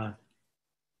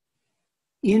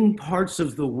 In parts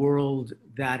of the world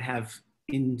that have,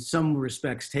 in some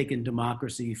respects, taken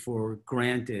democracy for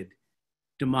granted,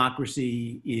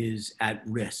 democracy is at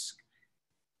risk.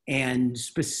 And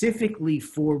specifically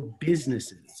for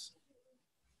businesses,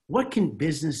 what can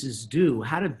businesses do?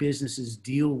 How do businesses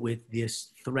deal with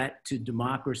this threat to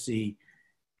democracy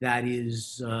that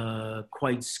is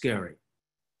quite scary?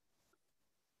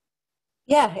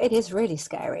 Yeah, it is really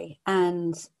scary.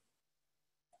 And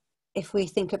if we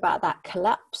think about that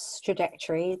collapse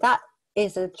trajectory, that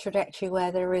is a trajectory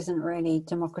where there isn't really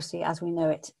democracy as we know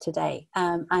it today.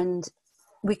 And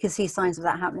we can see signs of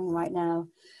that happening right now.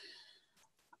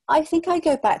 I think I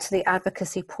go back to the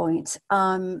advocacy point.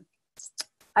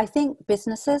 I think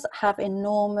businesses have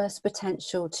enormous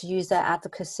potential to use their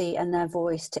advocacy and their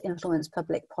voice to influence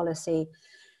public policy.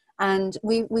 And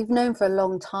we've known for a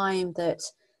long time that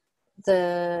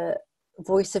the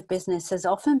voice of business has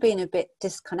often been a bit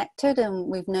disconnected, and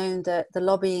we've known that the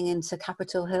lobbying into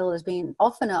Capitol Hill has been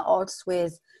often at odds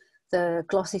with the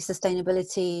glossy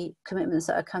sustainability commitments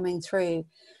that are coming through.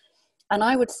 And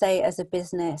I would say, as a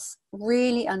business,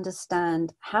 really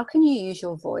understand how can you use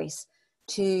your voice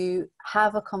to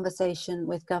have a conversation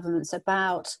with governments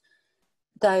about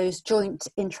those joint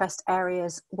interest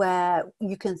areas where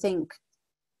you can think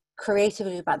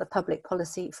creatively about the public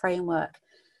policy framework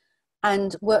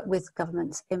and work with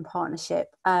governments in partnership.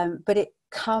 But it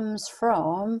comes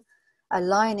from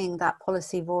aligning that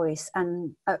policy voice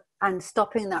and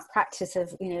stopping that practice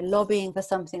of lobbying for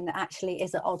something that actually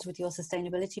is at odds with your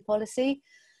sustainability policy.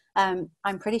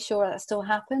 I'm pretty sure that still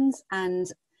happens, and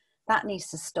that needs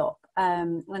to stop.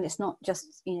 And it's not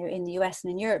just in the US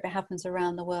and in Europe; it happens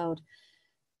around the world.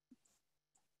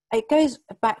 It goes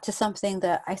back to something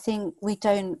that I think we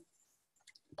don't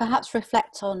perhaps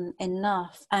reflect on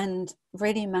enough, and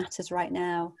really matters right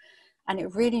now, and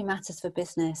it really matters for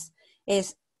business,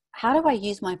 is how do I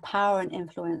use my power and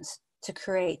influence to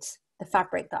create the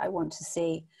fabric that I want to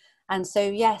see? And so,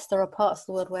 yes, there are parts of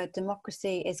the world where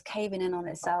democracy is caving in on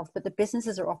itself, but the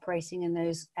businesses are operating in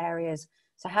those areas.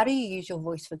 So how do you use your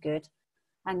voice for good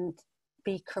and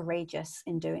be courageous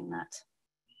in doing that?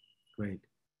 Great.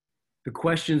 The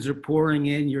questions are pouring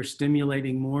in. You're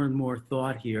stimulating more and more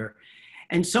thought here.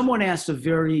 And someone asked a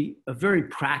very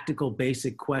practical,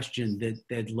 basic question that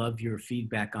they'd love your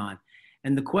feedback on.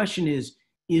 And the question is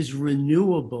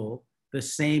renewable the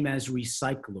same as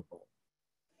recyclable?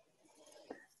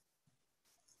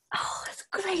 Oh, that's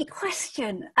a great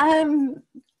question.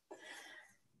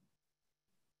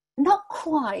 Not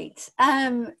quite.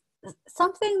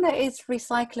 Something that is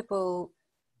recyclable,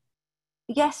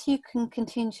 yes, you can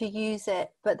continue to use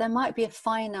it, but there might be a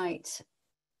finite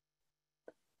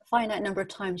number of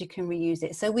times you can reuse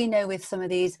it. So we know with some of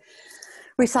these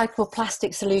recyclable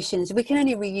plastic solutions, we can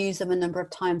only reuse them a number of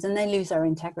times and they lose their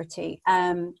integrity.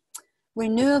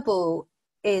 Renewable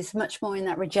is much more in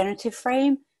that regenerative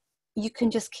frame. You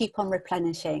can just keep on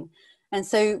replenishing. And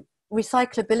so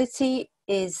recyclability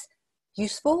is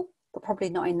useful, but probably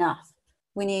not enough.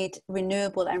 We need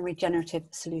renewable and regenerative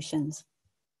solutions.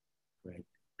 Great.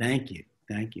 Thank you.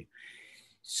 Thank you.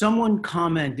 Someone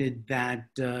commented that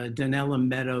Donella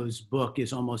Meadows' book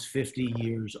is almost 50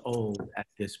 years old at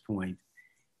this point,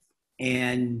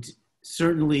 and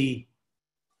certainly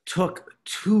took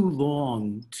too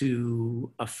long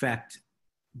to affect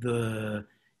the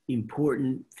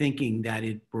important thinking that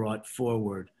it brought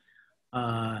forward.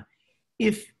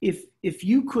 If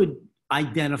you could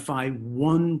identify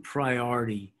one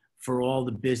priority for all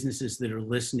the businesses that are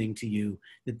listening to you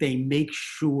that they make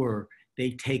sure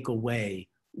they take away,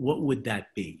 what would that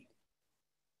be?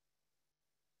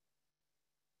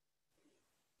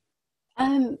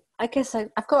 I guess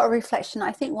I've got a reflection.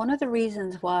 I think one of the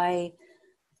reasons why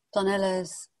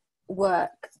Donella's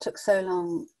work took so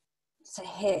long to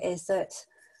hit is that,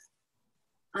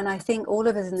 and I think all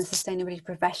of us in the sustainability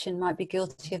profession might be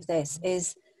guilty of this,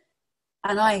 is,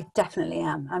 and I definitely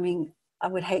am, I mean, I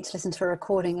would hate to listen to a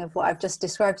recording of what I've just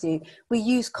described to you. We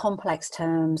use complex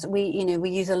terms. We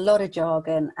use a lot of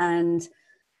jargon, and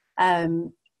I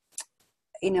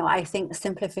think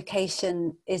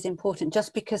simplification is important.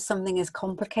 Just because something is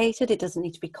complicated, it doesn't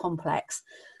need to be complex.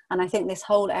 And I think this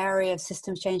whole area of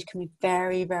systems change can be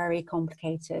very, very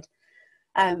complicated.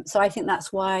 So I think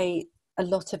that's why a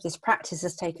lot of this practice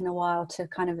has taken a while to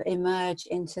kind of emerge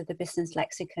into the business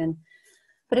lexicon.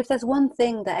 But if there's one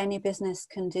thing that any business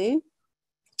can do,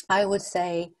 I would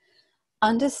say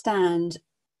understand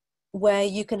where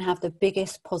you can have the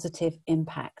biggest positive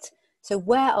impact. So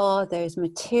where are those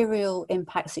material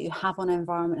impacts that you have on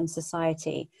environment and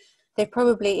society? They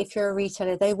probably, if you're a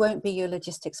retailer, they won't be your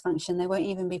logistics function. They won't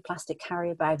even be plastic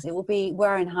carrier bags. It will be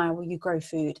where and how will you grow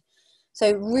food.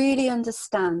 So really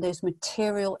understand those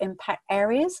material impact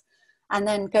areas. And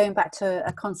then going back to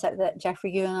a concept that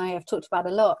Jeffrey, you and I have talked about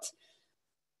a lot,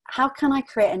 how can I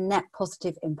create a net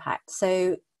positive impact?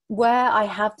 So where I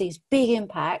have these big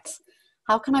impacts,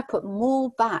 how can I put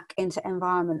more back into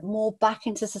environment, more back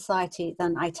into society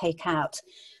than I take out?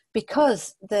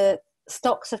 Because the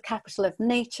stocks of capital, of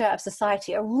nature, of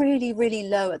society are really, really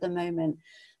low at the moment.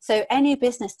 So any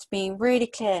business to be really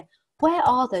clear, where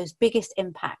are those biggest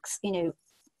impacts? You know,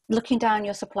 looking down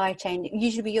your supply chain,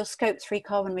 usually your scope 3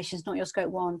 carbon emissions, not your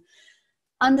scope 1.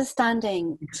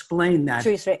 Understanding. Explain that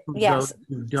to yes. those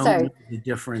who don't know the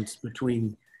difference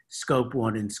between scope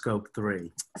 1 and scope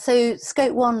 3. So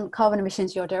scope 1 carbon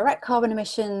emissions, your direct carbon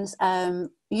emissions,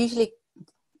 usually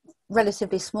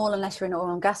relatively small unless you're in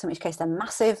oil and gas, in which case they're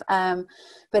massive.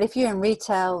 But if you're in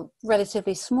retail,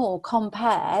 relatively small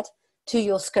compared to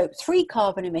your scope 3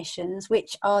 carbon emissions,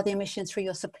 which are the emissions through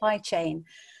your supply chain.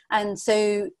 And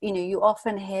so, you know, you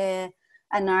often hear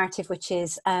a narrative which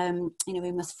is, you know,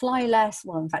 we must fly less.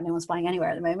 Well, in fact, no one's flying anywhere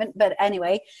at the moment. But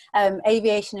anyway,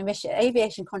 aviation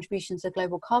contributions to the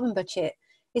global carbon budget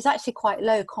is actually quite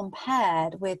low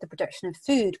compared with the production of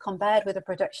food, compared with the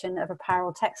production of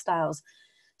apparel, textiles.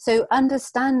 So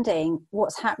understanding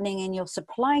what's happening in your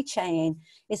supply chain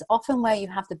is often where you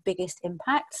have the biggest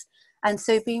impacts. And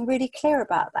so being really clear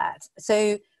about that.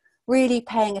 So really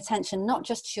paying attention, not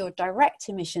just to your direct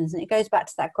emissions, and it goes back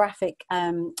to that graphic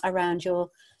around your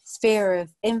sphere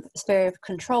of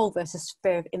control versus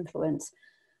sphere of influence.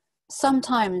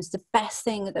 Sometimes the best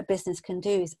thing that the business can do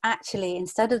is actually,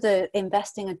 instead of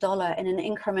investing $1 in an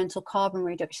incremental carbon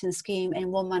reduction scheme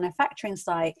in one manufacturing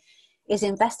site, is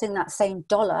investing that same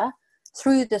dollar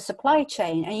through the supply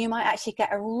chain, and you might actually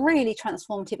get a really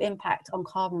transformative impact on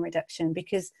carbon reduction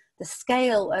because the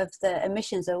scale of the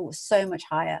emissions are so much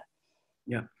higher.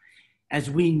 Yeah. As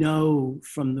we know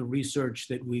from the research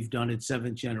that we've done at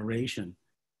Seventh Generation,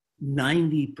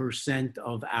 90%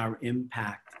 of our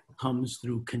impact comes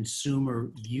through consumer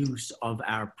use of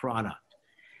our product.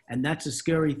 And that's a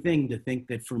scary thing to think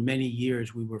that for many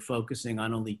years we were focusing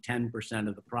on only 10%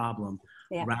 of the problem,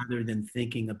 rather than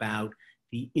thinking about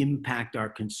the impact our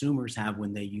consumers have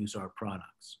when they use our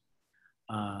products.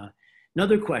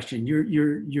 Another question,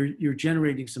 you're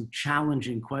generating some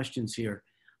challenging questions here.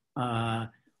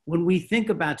 When we think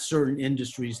about certain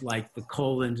industries like the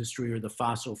coal industry or the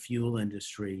fossil fuel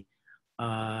industry,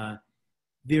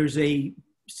 there's a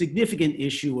significant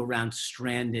issue around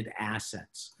stranded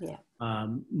assets.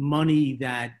 Money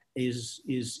that is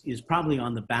probably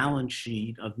on the balance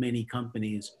sheet of many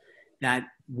companies that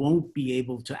won't be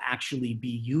able to actually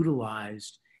be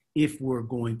utilized if we're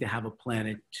going to have a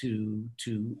planet to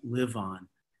live on.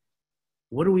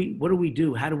 What do we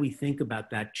do? How do we think about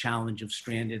that challenge of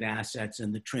stranded assets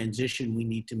and the transition we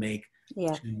need to make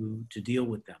to deal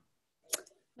with them?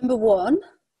 Number one,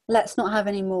 let's not have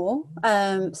any more.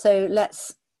 So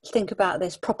let's think about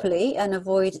this properly and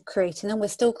avoid creating them. We're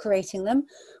still creating them.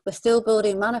 We're still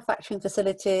building manufacturing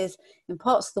facilities in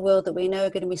parts of the world that we know are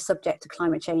going to be subject to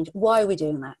climate change. Why are we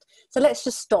doing that? So let's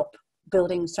just stop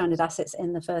building stranded assets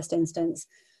in the first instance.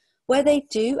 Where they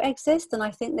do exist, and I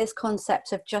think this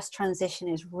concept of just transition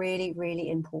is really,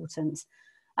 really important.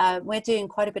 We're doing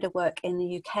quite a bit of work in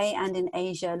the UK and in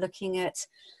Asia, looking at,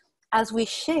 as we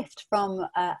shift from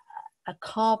a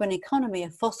carbon economy, a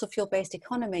fossil fuel-based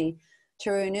economy, to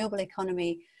a renewable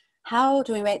economy, how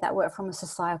do we make that work from a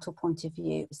societal point of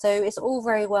view? So it's all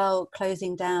very well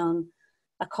closing down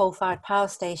a coal-fired power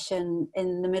station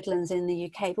in the Midlands in the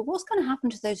UK, but what's going to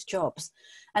happen to those jobs?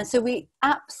 And so we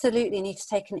absolutely need to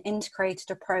take an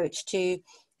integrated approach to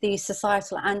these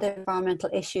societal and environmental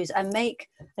issues and make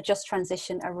a just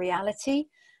transition a reality.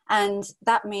 And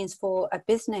that means for a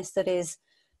business that is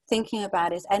thinking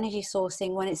about its energy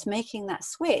sourcing, when it's making that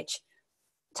switch,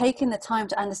 taking the time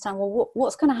to understand, well,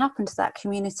 what's going to happen to that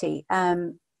community?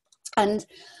 And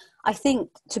I think,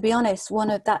 to be honest,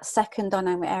 one of that second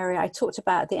dynamic area, I talked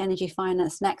about the energy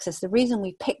finance nexus. The reason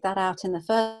we picked that out in the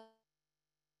first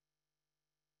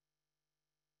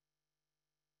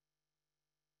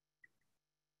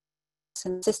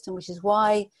system, which is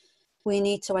why we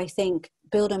need to, I think,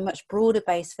 build a much broader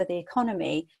base for the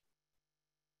economy.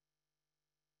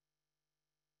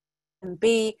 And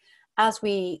B, as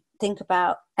we think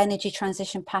about energy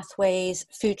transition pathways,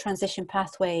 food transition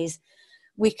pathways,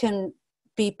 we can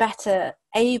be better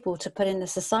able to put in the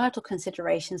societal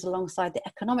considerations alongside the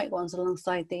economic ones,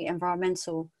 alongside the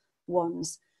environmental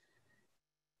ones.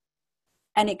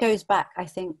 And it goes back, I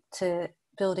think, to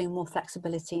building more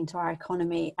flexibility into our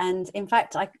economy. And in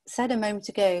fact, I said a moment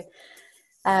ago,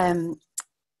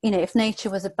 if nature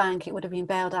was a bank, it would have been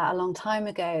bailed out a long time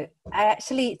ago. I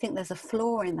actually think there's a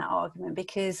flaw in that argument,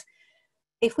 because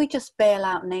if we just bail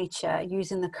out nature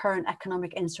using the current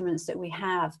economic instruments that we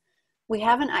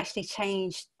haven't actually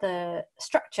changed the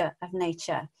structure of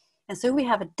nature. And so we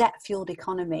have a debt-fueled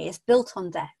economy. It's built on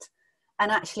debt.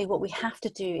 And actually what we have to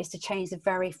do is to change the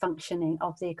very functioning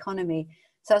of the economy.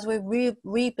 So as we're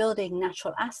rebuilding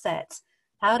natural assets,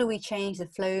 how do we change the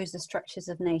flows, the structures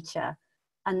of nature,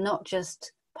 and not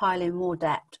just pile in more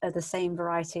debt of the same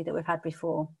variety that we've had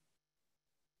before?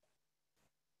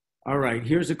 All right,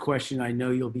 here's a question I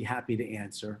know you'll be happy to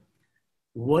answer.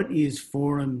 What is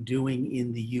Forum doing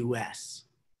in the US?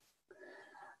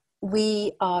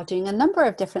 We are doing a number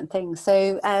of different things.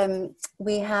 So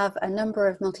we have a number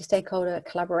of multi-stakeholder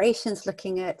collaborations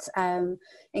looking at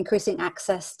increasing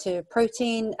access to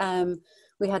protein.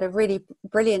 We had a really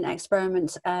brilliant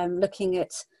experiment looking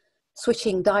at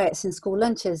switching diets in school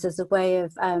lunches as a way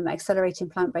of accelerating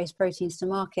plant-based proteins to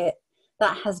market.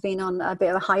 That has been on a bit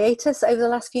of a hiatus over the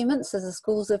last few months as the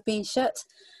schools have been shut.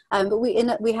 But we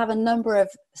have a number of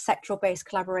sectoral-based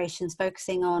collaborations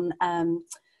focusing on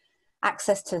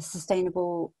access to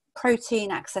sustainable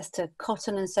protein, access to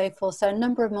cotton and so forth. So a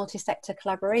number of multi-sector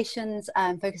collaborations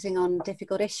focusing on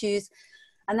difficult issues.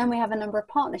 And then we have a number of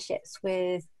partnerships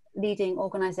with leading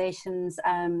organizations,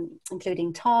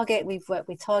 including Target. We've worked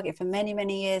with Target for many,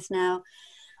 many years now.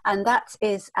 And that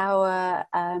is our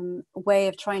way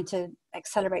of trying to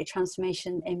accelerate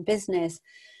transformation in business.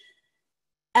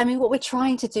 I mean, what we're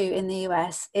trying to do in the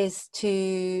US is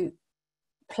to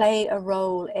play a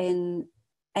role in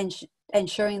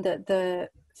ensuring that the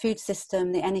food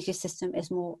system, the energy system is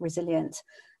more resilient.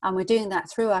 And we're doing that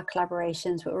through our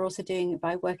collaborations, but we're also doing it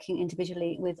by working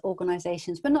individually with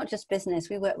organizations, but not just business.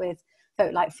 We work with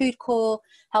folk like Food Corps,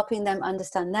 helping them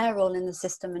understand their role in the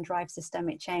system and drive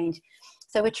systemic change.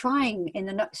 So we're trying, in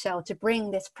a nutshell, to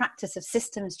bring this practice of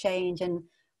systems change and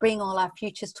bring all our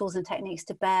futures, tools and techniques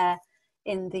to bear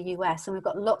in the US. And we've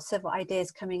got lots of ideas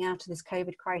coming out of this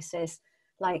COVID crisis,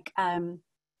 like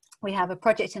we have a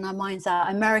project in our minds, our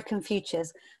American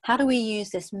Futures. How do we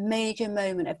use this major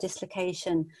moment of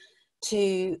dislocation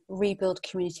to rebuild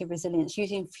community resilience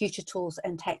using future tools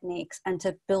and techniques and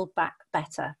to build back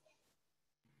better?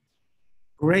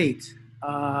 Great.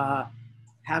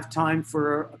 Have time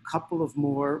for a couple of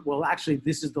more. Well, actually,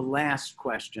 this is the last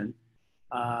question.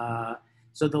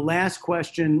 So the last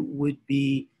question would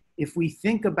be, if we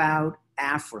think about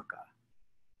Africa,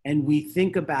 and we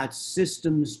think about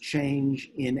systems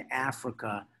change in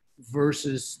Africa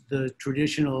versus the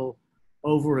traditional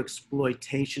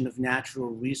overexploitation of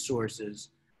natural resources,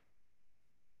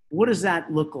 what does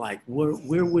that look like?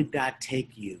 Where would that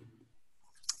take you?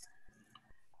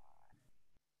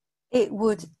 It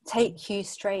would take you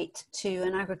straight to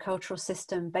an agricultural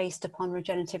system based upon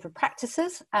regenerative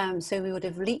practices. So we would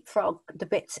have leapfrogged the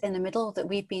bits in the middle that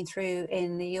we've been through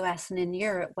in the US and in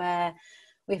Europe, where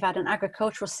we've had an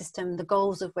agricultural system, the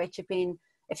goals of which have been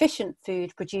efficient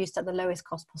food produced at the lowest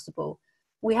cost possible.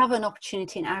 We have an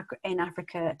opportunity in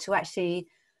Africa to actually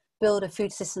build a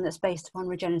food system that's based upon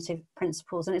regenerative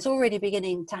principles. And it's already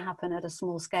beginning to happen at a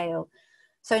small scale.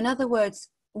 So in other words,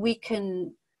 we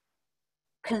can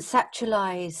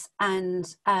conceptualize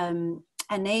and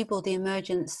enable the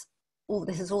emergence,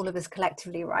 this is all of us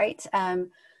collectively, right, of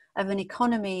an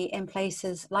economy in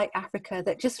places like Africa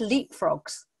that just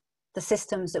leapfrogs the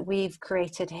systems that we've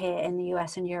created here in the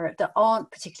US and Europe that aren't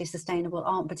particularly sustainable,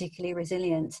 aren't particularly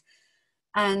resilient.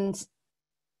 And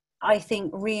I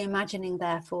think reimagining,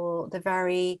 therefore, the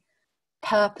very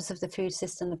purpose of the food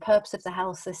system, the purpose of the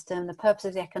health system, the purpose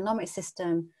of the economic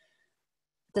system,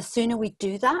 the sooner we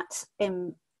do that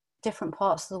in different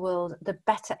parts of the world, the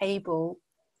better able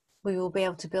we will be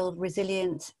able to build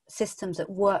resilient systems that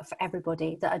work for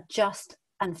everybody, that are just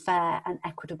and fair and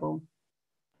equitable.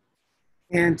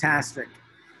 Fantastic.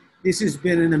 This has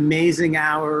been an amazing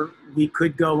hour. We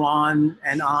could go on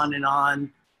and on and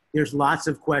on. There's lots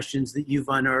of questions that you've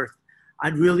unearthed.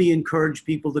 I'd really encourage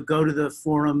people to go to the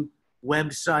Forum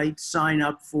website, sign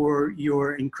up for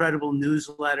your incredible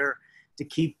newsletter to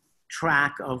keep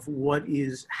track of what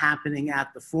is happening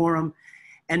at the Forum.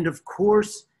 And of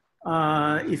course,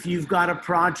 if you've got a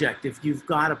project,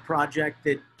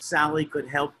 that Sally could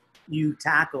help you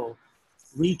tackle,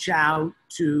 reach out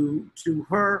to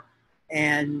her.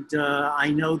 And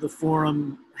I know the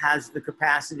Forum has the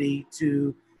capacity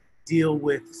to deal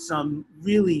with some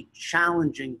really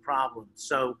challenging problems.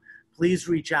 So please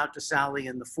reach out to Sally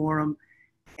and the Forum.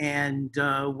 and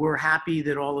we're happy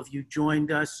that all of you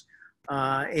joined us.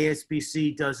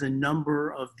 ASBC does a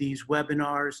number of these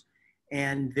webinars,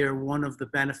 and they're one of the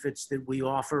benefits that we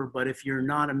offer. But if you're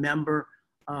not a member,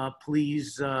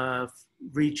 please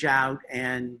reach out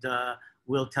and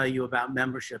we'll tell you about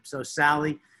membership. So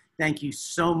Sally, thank you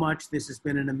so much. This has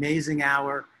been an amazing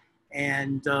hour,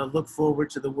 and look forward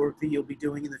to the work that you'll be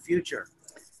doing in the future.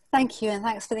 Thank you, and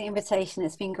thanks for the invitation.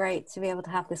 It's been great to be able to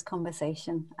have this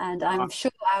conversation, and I'm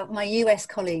sure my US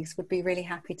colleagues would be really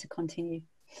happy to continue.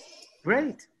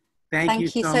 Great. Thank you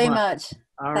so much. much.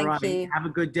 All right. Have a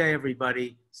good day,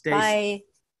 everybody. Stay safe. Bye.